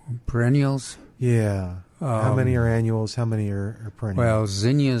 Perennials? Yeah. How many are annuals? How many are perennials? Well,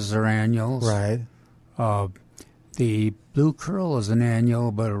 zinnias are annuals. Right. The blue curl is an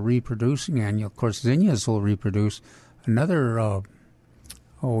annual, but a reproducing annual. Of course, zinnias will reproduce. Another,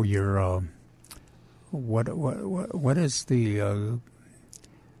 what is the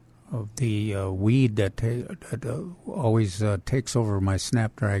weed that always takes over my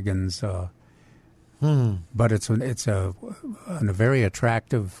snapdragons? But it's a very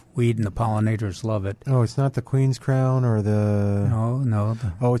attractive weed, and the pollinators love it. Oh, it's not the queen's crown or the... No.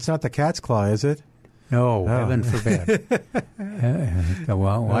 Oh, it's not the cat's claw, is it? No, heaven forbid.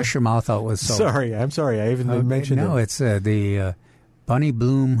 Well, wash your mouth out with soap. I'm sorry. I even mentioned it. No, it's the bunny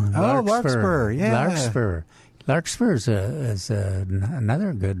bloom larkspur. Larkspur, yeah. Larkspur is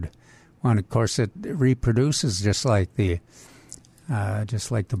another good one. Of course, it reproduces just like the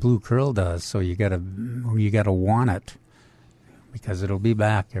blue curl does. So you gotta want it because it'll be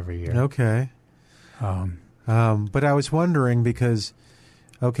back every year. Okay. But I was wondering because.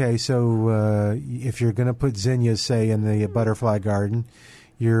 Okay, so if you're going to put zinnias, say, in the butterfly garden,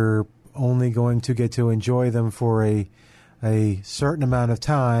 you're only going to get to enjoy them for a certain amount of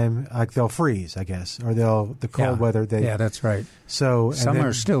time. Like they'll freeze, I guess, or the cold weather. Yeah, that's right. So some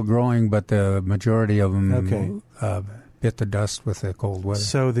are still growing, but the majority of them bit the dust with the cold weather.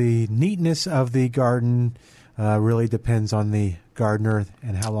 So the neatness of the garden really depends on the gardener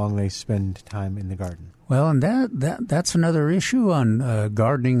and how long they spend time in the garden. Well, and that's another issue on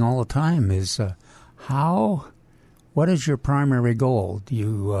gardening all the time is what is your primary goal? Do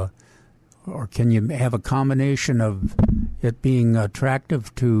you or can you have a combination of it being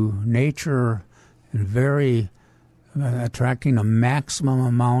attractive to nature and very attracting a maximum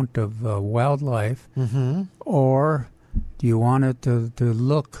amount of wildlife, or do you want it to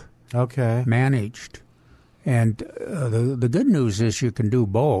look managed? And the good news is you can do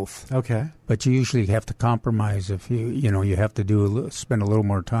both. Okay. But you usually have to compromise if you have to spend a little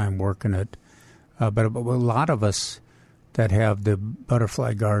more time working it. But a lot of us that have the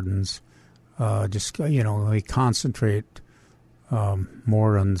butterfly gardens we concentrate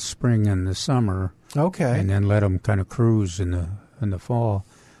more on the spring and the summer. Okay. And then let them kind of cruise in the fall.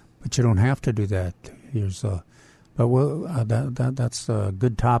 But you don't have to do that. That's a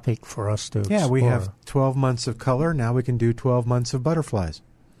good topic for us to explore. Yeah, we have 12 months of color. Now we can do 12 months of butterflies.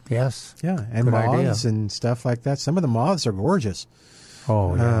 Yes. Yeah, and good moths idea. and stuff like that. Some of the moths are gorgeous.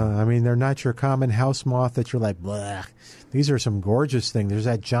 Oh, yeah. They're not your common house moth that you're like, bleh. These are some gorgeous things. There's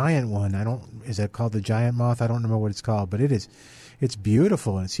that giant one. Is that called the giant moth? I don't remember what it's called, but it's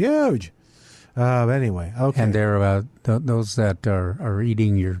beautiful and it's huge. Anyway, okay. And they're those that are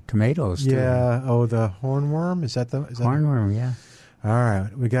eating your tomatoes, too. Yeah. Oh, the hornworm? Is that hornworm, yeah. All right.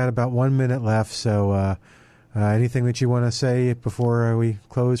 We got about 1 minute left, so anything that you want to say before we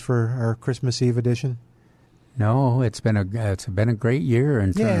close for our Christmas Eve edition? No, it's been a great year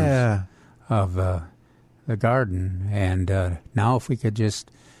in terms of the garden. And now if we could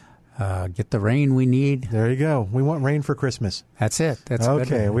just get the rain we need. There you go. We want rain for Christmas. That's it. That's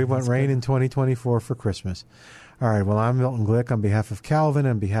okay. Good. We want rain in 2024 for Christmas. All right. Well, I'm Milton Glueck on behalf of Calvin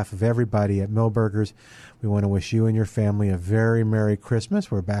and on behalf of everybody at Milberger's. We want to wish you and your family a very Merry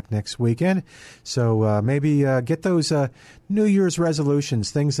Christmas. We're back next weekend. So maybe get those New Year's resolutions,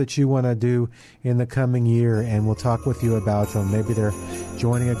 things that you want to do in the coming year, and we'll talk with you about them. Maybe they're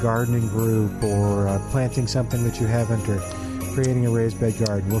joining a gardening group or planting something that you haven't, or creating a raised bed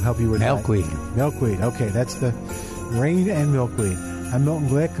garden. We'll help you with milkweed. Milkweed. Okay, that's the rain and milkweed. I'm Milton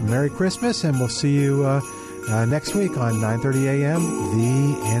Glueck. Merry Christmas, and we'll see you next week on 9:30 a.m.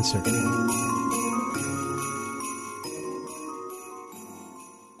 The Answer.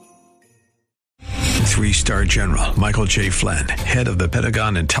 Three-star General Michael J. Flynn, head of the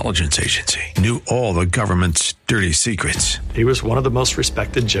Pentagon Intelligence Agency, knew all the government's dirty secrets. He was one of the most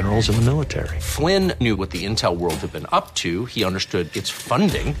respected generals in the military. Flynn knew what the intel world had been up to. He understood its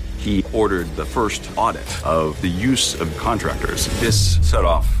funding. He ordered the first audit of the use of contractors. This set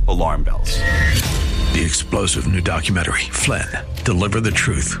off alarm bells. The explosive new documentary, Flynn, Deliver the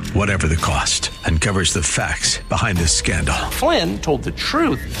Truth, Whatever the Cost, uncovers the facts behind this scandal. Flynn told the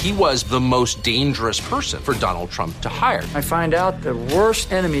truth. He was the most dangerous person for Donald Trump to hire. I find out the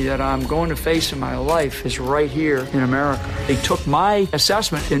worst enemy that I'm going to face in my life is right here in America. They took my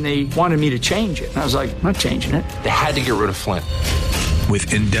assessment and they wanted me to change it. And I was like, I'm not changing it. They had to get rid of Flynn.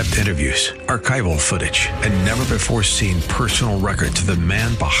 With in-depth interviews, archival footage, and never-before-seen personal records of the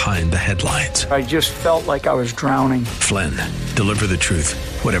man behind the headlines. I just felt like I was drowning. Flynn, Deliver the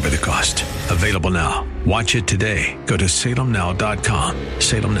Truth, Whatever the Cost. Available now. Watch it today. Go to salemnow.com.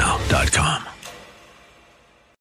 salemnow.com.